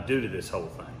due to this whole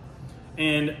thing.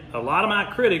 And a lot of my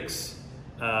critics,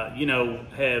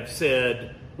 have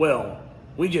said, well,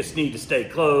 we just need to stay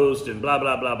closed and blah,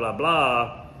 blah, blah, blah,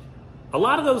 blah. A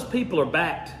lot of those people are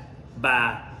backed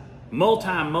by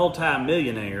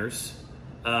multi-millionaires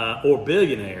or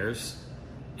billionaires,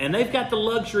 and they've got the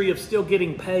luxury of still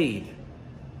getting paid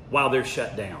while they're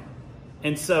shut down.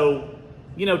 And so,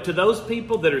 to those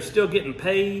people that are still getting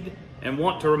paid and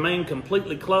want to remain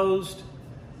completely closed,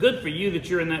 good for you that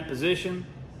you're in that position,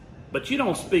 but you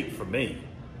don't speak for me,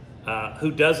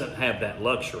 who doesn't have that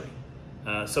luxury.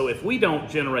 So if we don't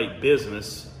generate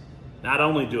business, not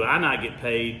only do I not get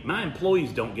paid, my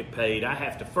employees don't get paid. I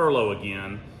have to furlough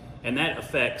again, and that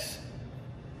affects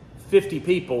 50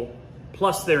 people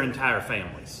plus their entire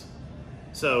families.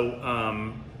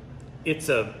 So it's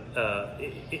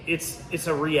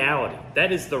a reality.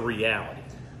 That is the reality.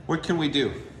 What can we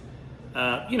do?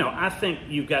 I think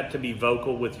you've got to be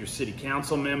vocal with your city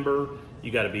council member.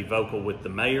 You got to be vocal with the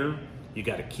mayor. You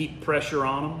got to keep pressure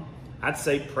on them. I'd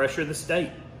say pressure the state.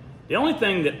 The only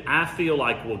thing that I feel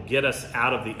like will get us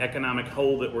out of the economic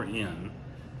hole that we're in,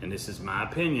 and this is my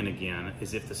opinion again,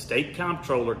 is if the state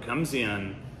comptroller comes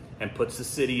in and puts the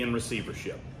city in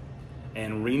receivership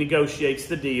and renegotiates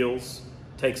the deals,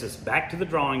 takes us back to the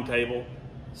drawing table,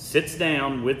 sits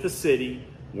down with the city,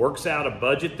 works out a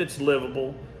budget that's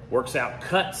livable, works out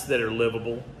cuts that are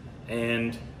livable,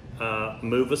 and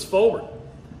move us forward.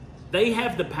 They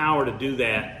have the power to do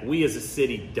that. We as a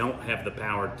city don't have the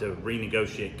power to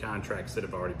renegotiate contracts that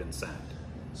have already been signed.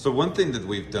 So one thing that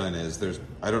we've done is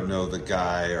I don't know the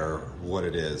guy or what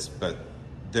it is, but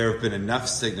there have been enough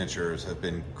signatures have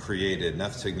been created,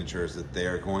 enough signatures that they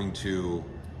are going to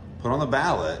put on the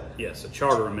ballot. Yes, a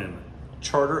charter amendment.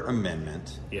 Charter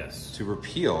amendment. Yes. To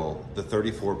repeal the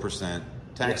 34%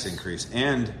 tax increase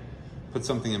and put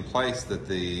something in place that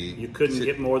you couldn't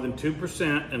get more than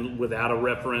 2% and without a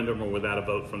referendum or without a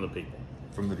vote from the people.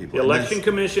 From the people. The Election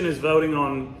Commission is voting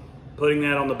on putting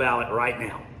that on the ballot right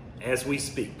now, as we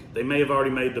speak. They may have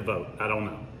already made the vote. I don't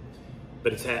know.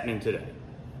 but it's happening today.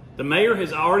 The mayor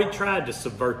has already tried to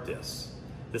subvert this.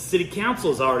 The city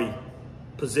council is already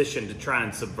positioned to try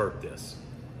and subvert this.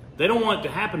 They don't want it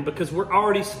to happen because we're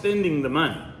already spending the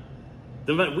money.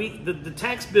 The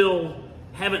tax bill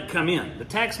haven't come in. The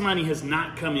tax money has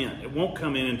not come in. It won't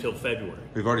come in until February.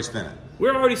 We've already spent it.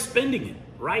 We're already spending it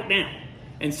right now.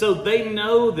 And so they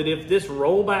know that if this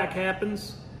rollback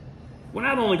happens, we're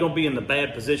not only going to be in the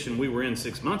bad position we were in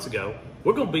 6 months ago,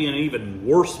 we're going to be in an even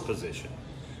worse position.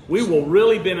 We will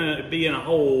really be in a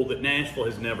hole that Nashville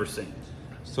has never seen.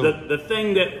 So the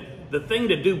thing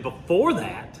to do before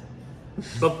that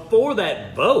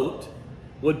vote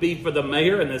would be for the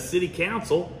mayor and the city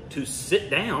council to sit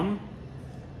down,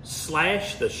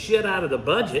 slash the shit out of the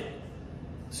budget,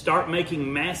 start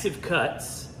making massive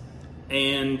cuts,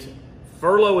 and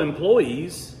furlough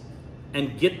employees,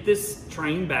 and get this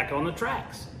train back on the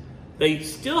tracks. They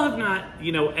still have not,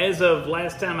 as of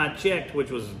last time I checked, which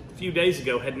was a few days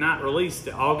ago, had not released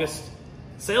the August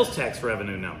sales tax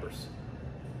revenue numbers.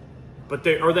 But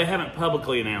they haven't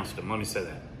publicly announced them, let me say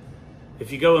that.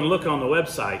 If you go and look on the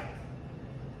website,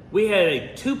 we had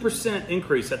a 2%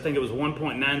 increase, I think it was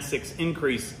 1.96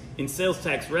 increase in sales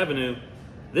tax revenue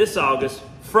this August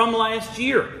from last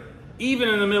year, even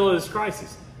in the middle of this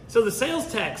crisis. So the sales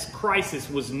tax crisis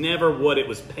was never what it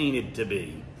was painted to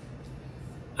be.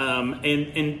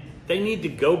 And they need to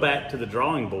go back to the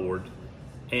drawing board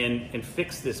and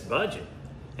fix this budget.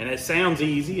 And it sounds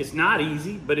easy. It's not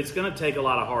easy, but it's going to take a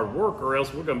lot of hard work, or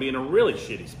else we're going to be in a really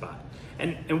shitty spot.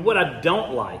 And what I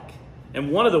don't like, and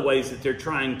one of the ways that they're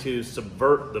trying to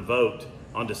subvert the vote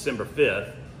on December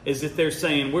 5th, is that they're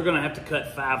saying we're going to have to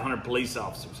cut 500 police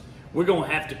officers. We're going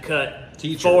to have to cut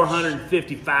teachers,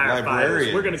 450 firefighters.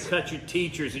 Librarians. We're going to cut your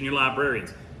teachers and your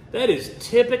librarians. That is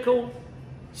typical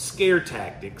scare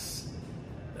tactics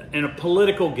in a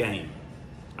political game.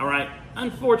 All right?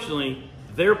 Unfortunately,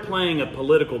 they're playing a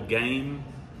political game.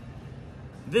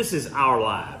 This is our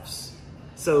lives.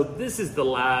 So this is the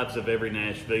lives of every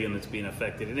Nashvilleian that's being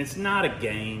affected. And it's not a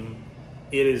game.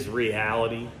 It is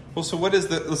reality. Well,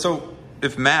 so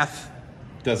if math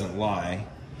doesn't lie,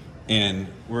 and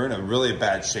we're in a really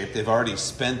bad shape, they've already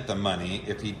spent the money.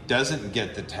 If he doesn't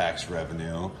get the tax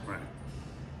revenue, right.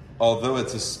 Although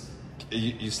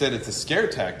you said it's a scare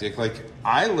tactic, like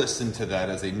I listen to that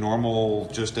as a normal,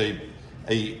 just a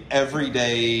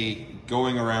everyday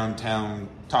going around town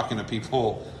talking to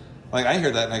people. Like I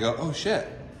hear that and I go, oh shit,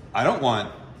 I don't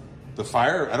want the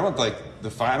fire. I don't want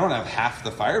I don't have half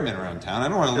the firemen around town. I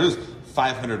don't want to lose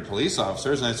 500 police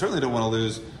officers, and I certainly don't want to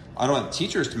lose. I don't want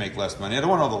teachers to make less money. I don't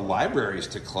want all the libraries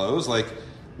to close. Like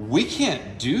we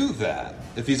can't do that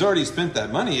if he's already spent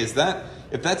that money. If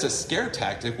that's a scare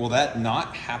tactic, will that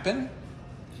not happen?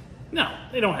 No,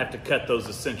 they don't have to cut those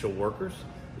essential workers.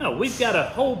 No, we've got a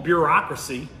whole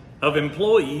bureaucracy of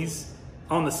employees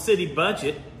on the city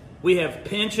budget. We have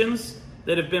pensions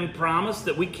that have been promised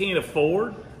that we can't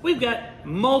afford. We've got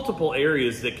multiple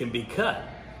areas that can be cut.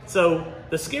 So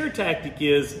the scare tactic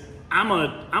is, I'm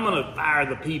gonna fire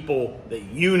the people that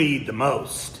you need the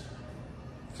most.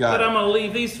 But I'm gonna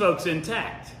leave these folks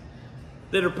intact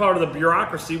that are part of the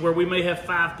bureaucracy where we may have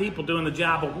 5 people doing the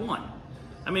job of 1.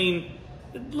 I mean,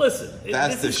 listen.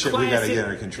 That's the shit we gotta get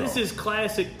under control. This is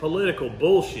classic political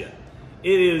bullshit.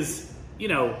 It is,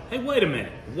 hey, wait a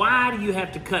minute. Why do you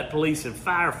have to cut police and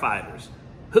firefighters?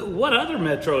 What other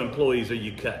Metro employees are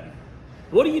you cutting?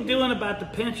 What are you doing about the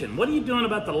pension? What are you doing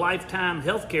about the lifetime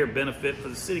health care benefit for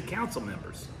the city council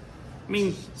members? I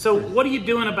mean, so what are you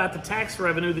doing about the tax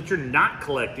revenue that you're not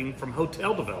collecting from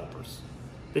hotel developers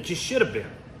that you should have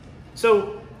been?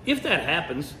 So if that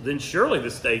happens, then surely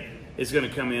the state is going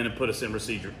to come in and put us in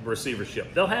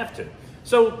receivership. They'll have to.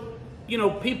 So,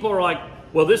 people are like,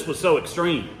 well, this was so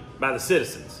extreme by the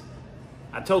citizens.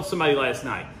 I told somebody last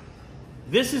night,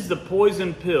 this is the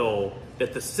poison pill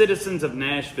that the citizens of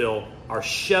Nashville are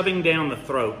shoving down the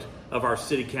throat of our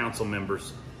city council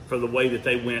members for the way that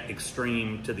they went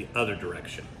extreme to the other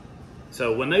direction.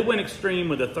 So when they went extreme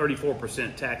with a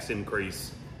 34% tax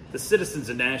increase, the citizens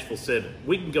of Nashville said,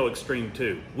 we can go extreme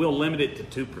too. We'll limit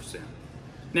it to 2%.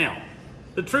 Now,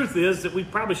 the truth is that we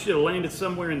probably should have landed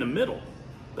somewhere in the middle,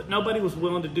 but nobody was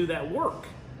willing to do that work.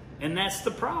 And that's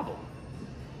the problem.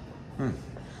 Well,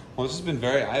 this has been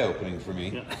very eye-opening for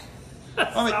me. Yeah.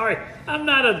 Sorry,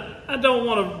 I don't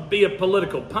want to be a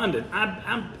political pundit.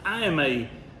 I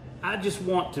just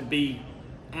want to be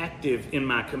active in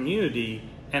my community,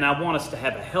 and I want us to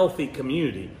have a healthy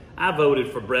community. I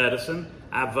voted for Bredesen.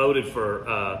 I voted for,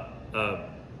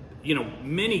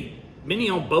 many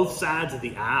on both sides of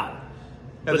the aisle.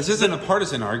 Yeah, this isn't a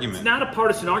partisan argument. It's not a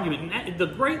partisan argument. The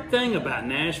great thing about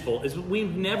Nashville is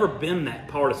we've never been that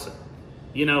partisan.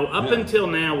 Up until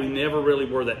now, we never really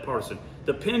were that partisan.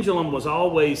 The pendulum was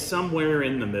always somewhere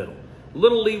in the middle.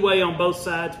 Little leeway on both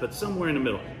sides, but somewhere in the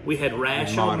middle. We had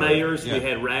rational mayors. We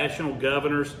had rational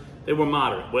governors. They were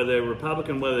moderate. Whether they were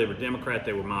Republican, whether they were Democrat,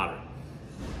 they were moderate.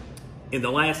 In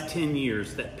the last 10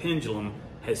 years, that pendulum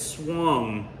has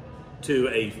swung to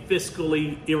a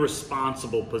fiscally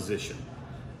irresponsible position.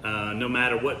 No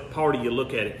matter what party you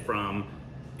look at it from,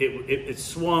 it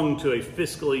swung to a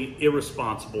fiscally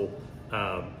irresponsible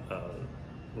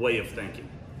way of thinking.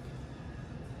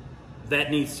 That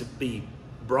needs to be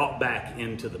brought back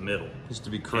into the middle. Needs to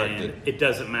be corrected. And it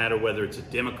doesn't matter whether it's a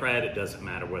Democrat, it doesn't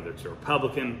matter whether it's a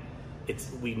Republican.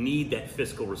 We need that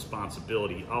fiscal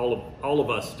responsibility. All of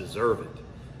us deserve it,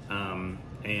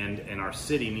 and our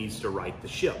city needs to right the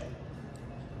ship.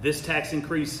 This tax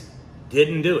increase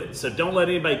didn't do it. So don't let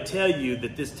anybody tell you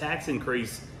that this tax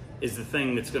increase is the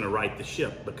thing that's going to right the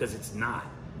ship, because it's not.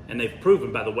 And they've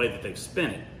proven by the way that they've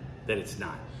spent it that it's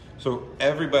not. So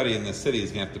everybody in the city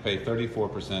is going to have to pay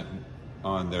 34%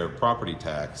 on their property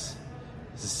tax.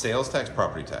 Is it sales tax,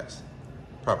 property tax?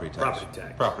 Property tax. Property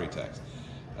tax. Property tax.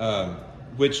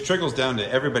 Which trickles down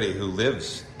to everybody who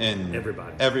lives in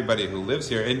everybody who lives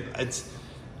here. And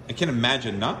I can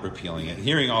imagine not repealing it.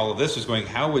 Hearing all of this is going,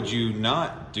 how would you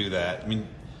not do that? I mean,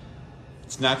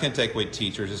 it's not going to take away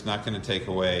teachers. It's not going to take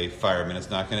away firemen. It's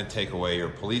not going to take away your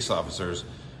police officers.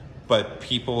 But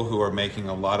people who are making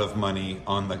a lot of money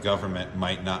on the government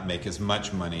might not make as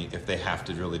much money if they have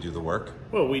to really do the work.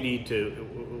 Well, we need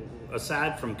to,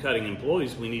 aside from cutting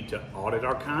employees, we need to audit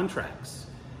our contracts.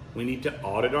 We need to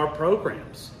audit our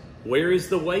programs. Where is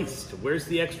the waste? Where's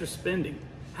the extra spending?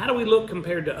 How do we look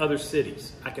compared to other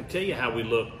cities? I can tell you how we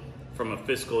look from a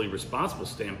fiscally responsible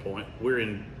standpoint. We're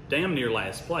in damn near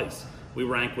last place. We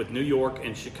rank with New York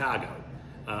and Chicago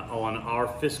on our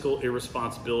fiscal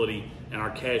irresponsibility and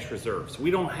our cash reserves.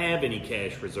 We don't have any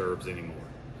cash reserves anymore.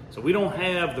 So we don't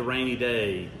have the rainy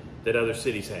day that other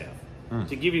cities have.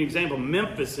 To give you an example,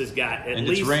 Memphis has got at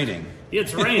least... it's raining. Yeah,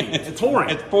 it's raining. It's pouring.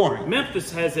 It's pouring.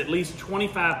 Memphis has at least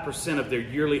 25% of their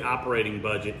yearly operating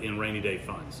budget in rainy day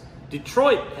funds.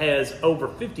 Detroit has over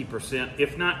 50%,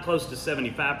 if not close to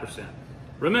 75%.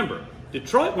 Remember,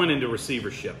 Detroit went into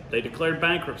receivership. They declared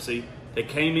bankruptcy. They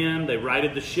came in, they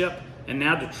righted the ship, and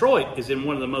now Detroit is in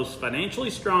one of the most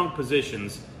financially strong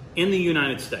positions in the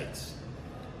United States.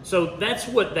 So that's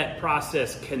what that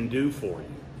process can do for you.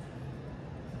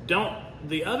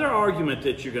 The other argument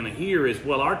that you're going to hear is,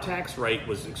 well, our tax rate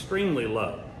was extremely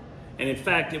low. And in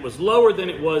fact, it was lower than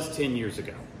it was 10 years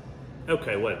ago.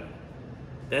 Okay, wait a minute.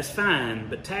 That's fine,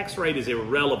 but tax rate is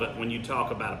irrelevant when you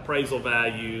talk about appraisal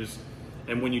values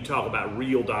and when you talk about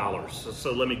real dollars.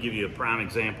 So let me give you a prime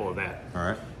example of that. All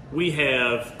right. We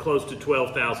have close to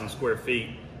 12,000 square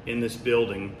feet in this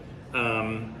building.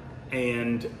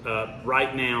 And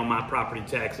right now, my property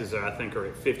taxes, I think, are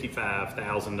at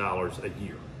 $55,000 a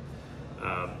year.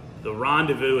 The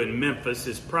Rendezvous in Memphis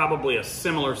is probably a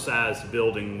similar sized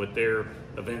building with their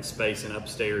event space and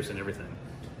upstairs and everything.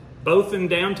 Both in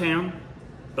downtown,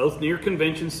 both near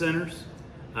convention centers,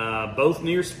 both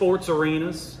near sports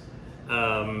arenas,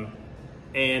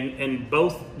 and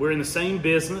both, we're in the same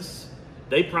business.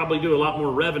 They probably do a lot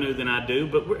more revenue than I do,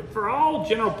 but for all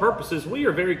general purposes, we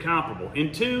are very comparable.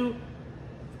 In two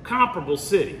comparable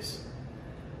cities,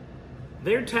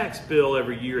 their tax bill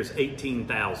every year is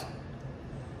 $18,000.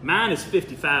 Mine is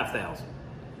 $55,000.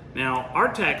 Now,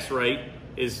 our tax rate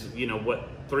is,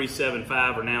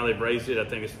 3.75, or now they've raised it. I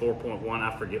think it's 4.1.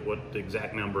 I forget what the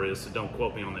exact number is, so don't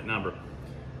quote me on that number.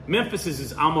 Memphis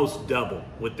is almost double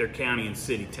with their county and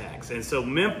city tax. And so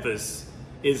Memphis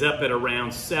is up at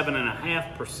around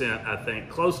 7.5%, I think,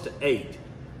 close to 8%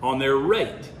 on their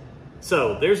rate.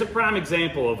 So there's a prime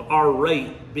example of our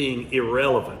rate being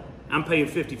irrelevant. I'm paying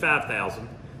 $55,000.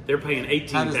 They're paying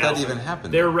 $18,000. How does that even happen?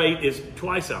 Their rate is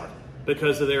twice ours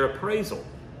because of their appraisal,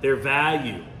 their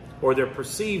value, or their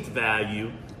perceived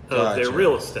value of their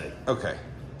real estate. Okay.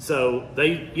 So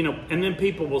they, and then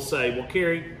people will say, well,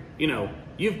 Kerry,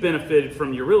 you've benefited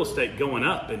from your real estate going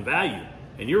up in value,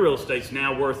 and your real estate's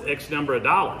now worth X number of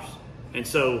dollars. And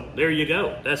so there you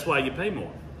go. That's why you pay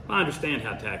more. I understand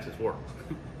how taxes work.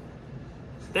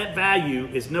 That value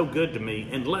is no good to me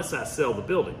unless I sell the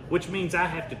building, which means I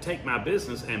have to take my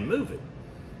business and move it.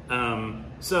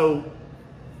 So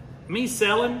me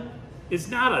selling that's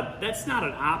not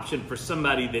an option for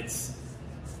somebody that's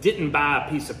didn't buy a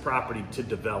piece of property to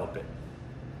develop it.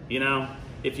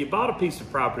 If you bought a piece of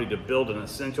property to build an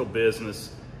essential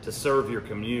business to serve your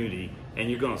community and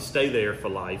you're going to stay there for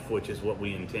life, which is what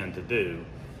we intend to do,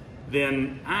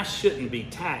 then I shouldn't be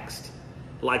taxed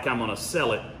like I'm going to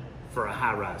sell it for a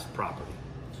high-rise property.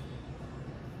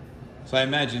 So I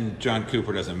imagine John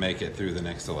Cooper doesn't make it through the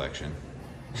next election.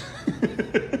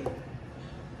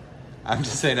 I'm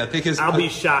just saying, I think I'll be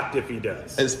shocked if he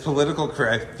does. As political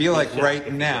correct, I feel like right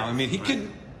now, I mean, he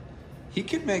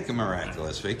could make a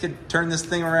miraculous. He could turn this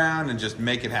thing around and just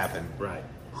make it happen. Right.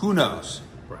 Who knows?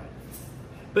 Right.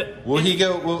 But will he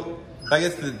go? Well, I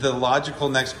guess the logical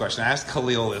next question. I asked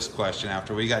Khalil this question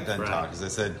after we got done talking. Because I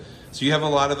said, so you have a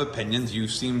lot of opinions. You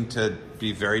seem to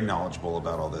be very knowledgeable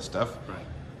about all this stuff. Right.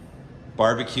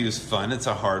 Barbecue's fun. It's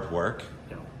a hard work.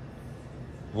 Yeah.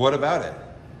 What about it?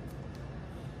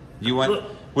 You want?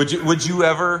 Would you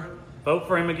ever vote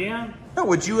for him again? No.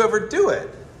 Would you ever do it?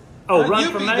 Oh,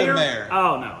 run for mayor?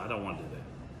 Oh no, I don't want to do that.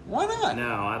 Why not?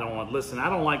 No, I don't want. Listen, I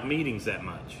don't like meetings that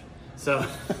much. So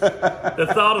the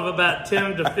thought of about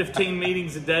 10 to 15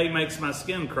 meetings a day makes my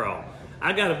skin crawl.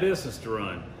 I got a business to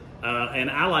run, and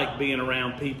I like being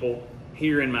around people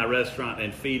here in my restaurant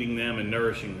and feeding them and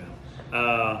nourishing them.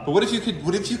 But what if you could?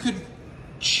 What if you could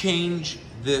change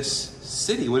this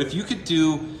city? What if you could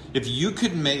do? If you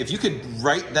could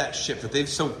right that ship that they've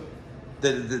so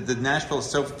the Nashville is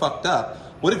so fucked up.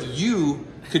 What if you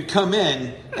could come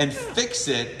in and fix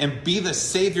it and be the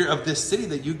savior of this city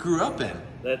that you grew up in?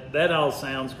 That all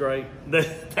sounds great.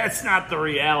 That's not the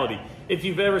reality. If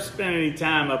you've ever spent any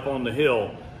time up on the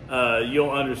Hill,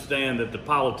 you'll understand that the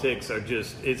politics are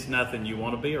it's nothing you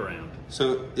want to be around.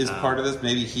 So is part of this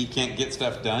maybe he can't get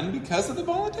stuff done because of the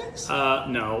politics?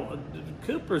 No.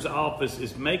 Cooper's office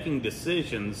is making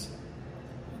decisions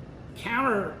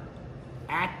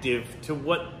counteractive to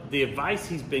what the advice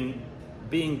he's being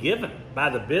given by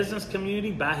the business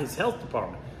community, by his health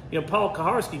department. You know, Paul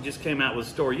Kaharski just came out with a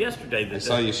story yesterday that I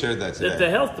saw you shared that today. That the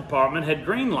health department had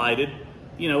green-lighted,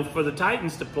 for the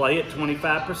Titans to play at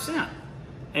 25%.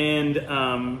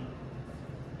 And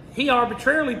he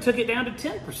arbitrarily took it down to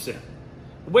 10%.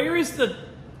 Where is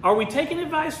are we taking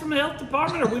advice from the health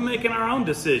department, or are we making our own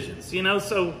decisions?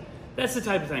 So that's the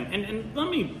type of thing. And let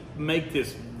me make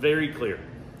this very clear.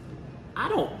 I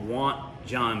don't want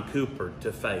John Cooper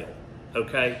to fail,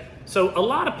 okay? So a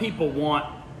lot of people want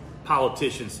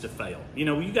politicians to fail.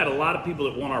 You got a lot of people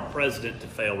that want our president to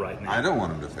fail right now. I don't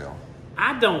want him to fail.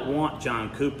 I don't want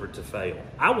John Cooper to fail.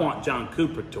 I want John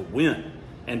Cooper to win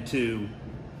and to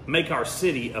make our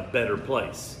city a better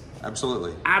place.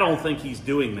 Absolutely. I don't think he's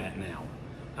doing that now.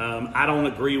 I don't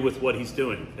agree with what he's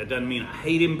doing. That doesn't mean I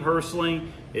hate him personally.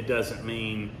 It doesn't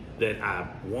mean that I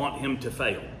want him to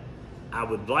fail. I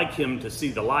would like him to see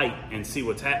the light and see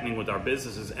what's happening with our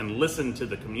businesses and listen to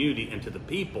the community and to the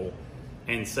people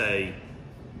and say,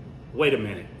 wait a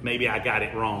minute, maybe I got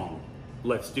it wrong.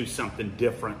 Let's do something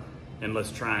different and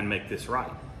let's try and make this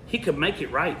right. He could make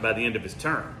it right by the end of his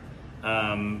term.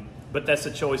 But that's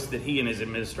a choice that he and his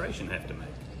administration have to make.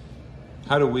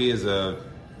 How do we as a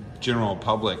general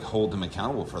public hold him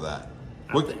accountable for that?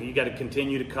 I think you got to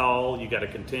continue to call. You got to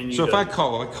continue. So if I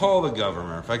call the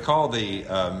governor, if I call the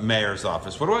mayor's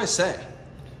office, what do I say?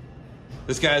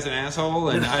 This guy's an asshole,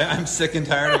 and I'm sick and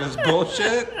tired of his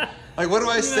bullshit. Like, what do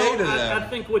I say to them? I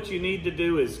think what you need to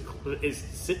do is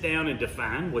sit down and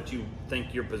define what you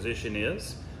think your position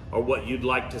is, or what you'd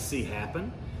like to see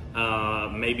happen.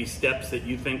 Maybe steps that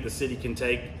you think the city can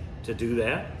take to do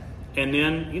that, and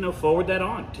then forward that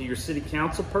on to your city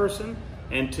council person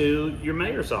and to your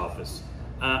mayor's office.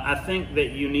 I think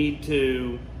that you need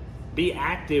to be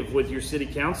active with your city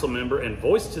council member and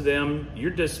voice to them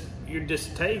your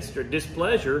distaste or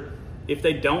displeasure if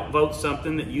they don't vote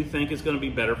something that you think is going to be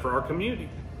better for our community.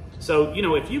 So,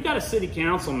 if you've got a city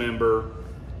council member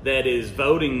that is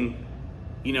voting,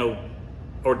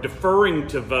 or deferring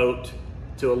to vote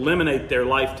to eliminate their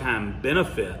lifetime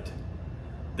benefit,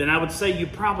 then I would say you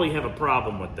probably have a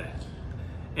problem with that.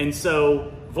 And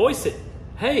so voice it.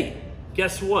 Hey,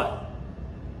 guess what?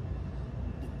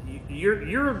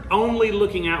 You're only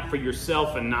looking out for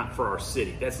yourself and not for our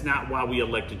city. That's not why we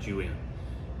elected you in.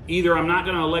 Either I'm not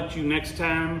going to elect you next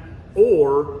time,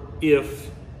 or if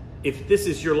this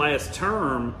is your last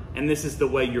term and this is the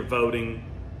way you're voting,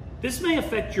 this may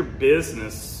affect your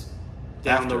business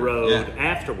down the road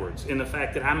afterwards, in the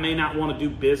fact that I may not want to do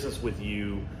business with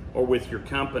you or with your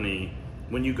company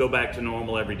when you go back to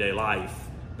normal everyday life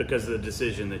because of the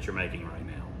decision that you're making right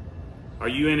now. Are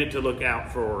you in it to look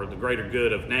out for the greater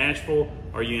good of Nashville,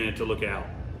 or are you in it to look out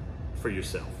for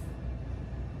yourself?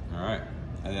 All right.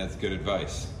 And that's good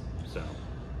advice. So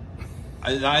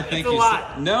I think it's a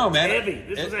lot. No, man. It's heavy.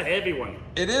 This is a heavy one.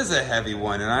 It is a heavy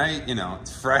one, and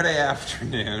it's Friday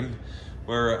afternoon.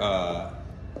 Where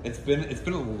it's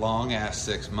been a long ass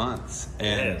 6 months,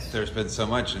 and there's been so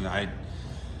much, and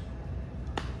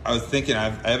I was thinking I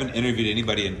haven't interviewed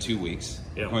anybody in 2 weeks.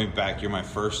 Yeah. Going back, you're my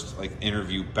first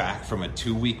interview back from a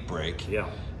 2-week break. Yeah.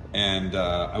 And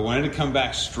I wanted to come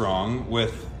back strong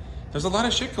with. There's a lot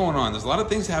of shit going on. There's a lot of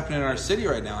things happening in our city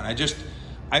right now, and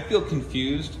I feel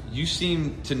confused. You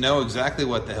seem to know exactly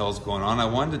what the hell's going on. I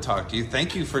wanted to talk to you.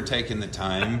 Thank you for taking the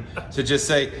time to just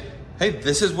say, hey,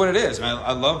 this is what it is.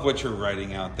 I love what you're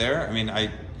writing out there. I mean, I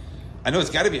know it's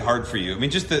got to be hard for you. I mean,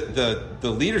 just the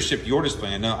leadership you're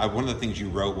displaying. I know one of the things you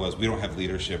wrote was, we don't have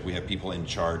leadership. We have people in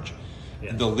charge.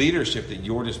 Yeah. The leadership that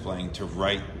you're displaying to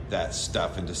write that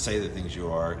stuff and to say the things you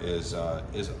are is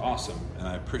awesome, and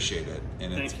I appreciate it,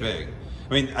 and it's big.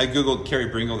 I mean, I Googled Carrie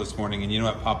Bringle this morning, and you know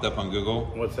what popped up on Google?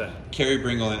 What's that? Carrie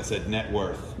Bringle, and it said net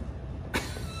worth.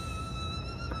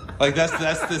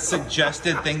 That's the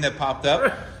suggested thing that popped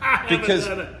up. Because,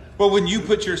 well, when you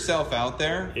put yourself out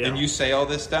there and you say all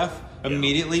this stuff,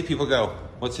 immediately people go,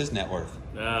 what's his net worth?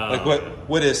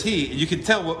 What is he? You can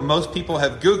tell what most people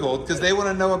have Googled because they want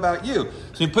to know about you.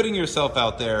 So you're putting yourself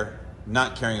out there,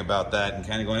 not caring about that, and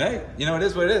kind of going, hey, you know, it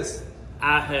is what it is.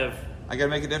 I got to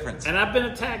make a difference. And I've been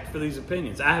attacked for these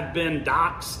opinions. I have been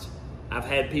doxxed. I've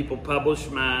had people publish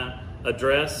my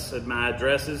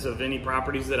addresses of any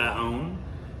properties that I own.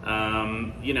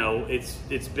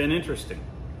 It's been interesting.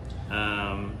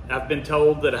 I've been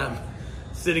told that I'm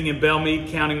sitting in Belmead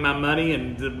counting my money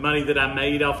and the money that I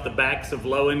made off the backs of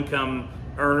low-income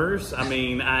earners. I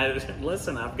mean, I've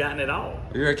gotten it all.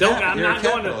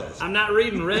 I'm not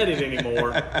reading Reddit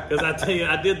anymore because I tell you,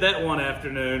 I did that one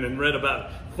afternoon and read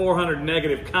about 400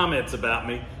 negative comments about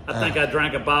me. I think I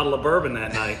drank a bottle of bourbon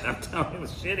that night. I'm telling you, it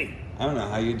was shitty. I don't know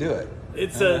how you do it.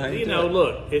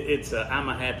 I'm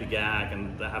a happy guy.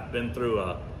 I've been through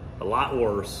a lot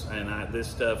worse, and this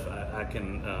stuff I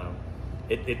can.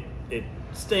 It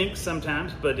stinks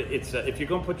sometimes, but if you're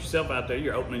going to put yourself out there,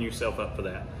 you're opening yourself up for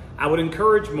that. I would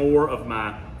encourage more of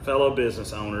my fellow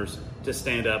business owners to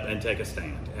stand up and take a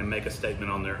stand and make a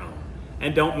statement on their own.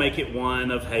 And don't make it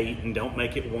one of hate, and don't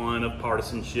make it one of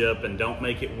partisanship, and don't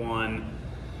make it one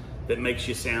that makes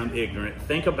you sound ignorant.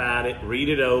 Think about it, read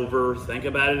it over, think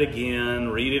about it again,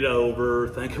 read it over,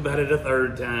 think about it a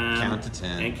third time. Count to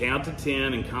 10. And count to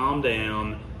 10 and calm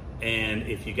down. And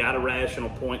if you got a rational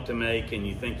point to make and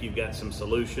you think you've got some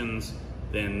solutions,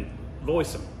 then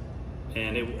voice them.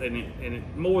 And it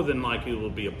more than likely will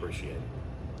be appreciated.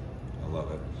 I love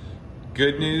it.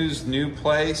 Good news, new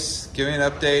place. Give me an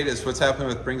update as what's happening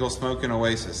with Bringle Smoke and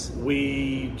Oasis.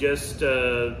 We just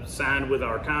signed with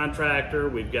our contractor.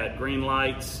 We've got green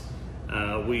lights.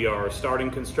 We are starting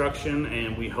construction,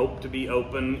 and we hope to be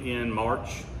open in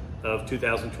March of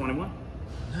 2021.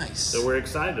 Nice. So we're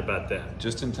excited about that.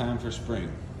 Just in time for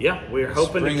spring. Yeah, we're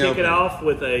hoping to kick it off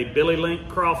with a Billy Link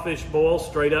crawfish boil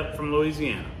straight up from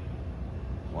Louisiana.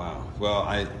 Wow. Well,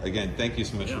 again, thank you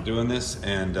so much for doing this.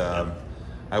 And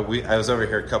I was over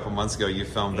here a couple months ago. You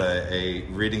filmed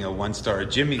reading a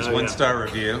Jimmy's one-star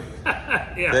review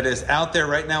that is out there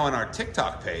right now on our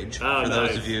TikTok page for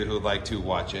those of you who would like to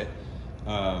watch it.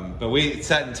 But we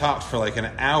sat and talked for like an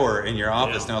hour in your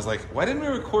office, and I was like, why didn't we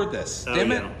record this?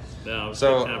 Damn it. No, it was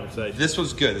so a good conversation. This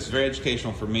was good. This is very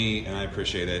educational for me, and I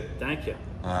appreciate it. Thank you.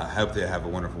 I hope they have a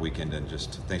wonderful weekend, and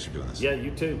just thanks for doing this. Yeah,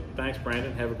 you too. Thanks,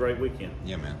 Brandon. Have a great weekend.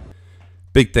 Yeah, man.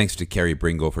 Big thanks to Carrie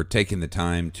Bringle for taking the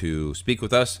time to speak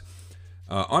with us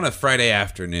on a Friday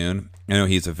afternoon. I know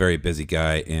he's a very busy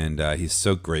guy, and he's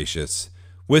so gracious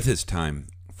with his time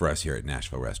for us here at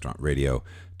Nashville Restaurant Radio.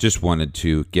 Just wanted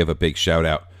to give a big shout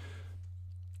out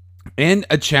and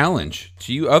a challenge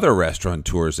to you other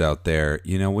restaurateurs out there.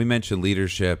 You know, we mentioned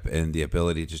leadership and the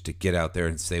ability just to get out there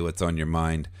and say what's on your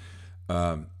mind.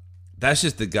 That's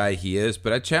just the guy he is.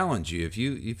 But I challenge you, if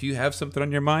you have something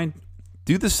on your mind,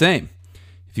 do the same.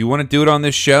 If you want to do it on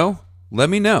this show, let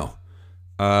me know.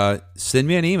 Send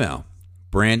me an email,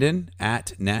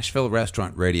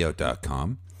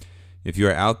 Brandon@NashvilleRestaurantRadio.com. If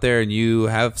you're out there and you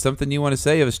have something you want to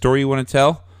say, you have a story you want to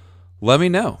tell, let me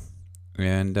know.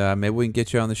 And maybe we can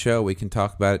get you on the show. We can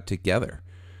talk about it together.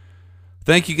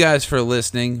 Thank you guys for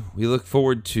listening. We look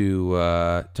forward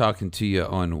to talking to you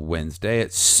on Wednesday.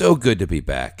 It's so good to be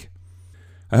back.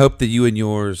 I hope that you and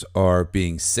yours are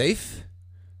being safe.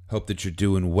 Hope that you're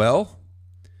doing well.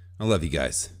 I love you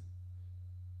guys.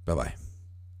 Bye-bye.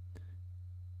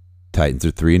 Titans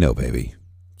are 3-0, baby.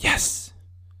 Yes.